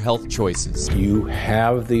make better health choices. You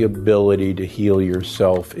have the ability to heal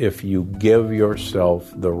yourself if you give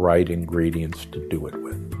yourself the right ingredients to do it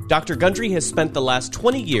with. Dr. Gundry has spent the last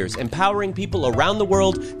 20 years empowering people around the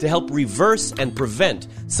world to help reverse and prevent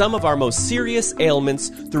some of our most serious ailments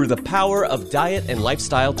through the power of diet and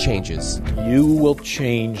lifestyle changes. You will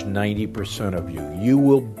change 90% of you. You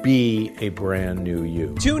will be a brand new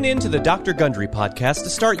you. Tune in to the Dr. Gundry podcast to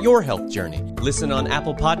start your health journey. Listen on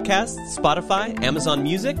Apple Podcasts, Spotify, Amazon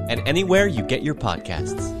Music, and anywhere you get your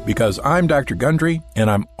podcasts. Because I'm Dr. Gundry, and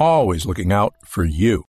I'm always looking out for you.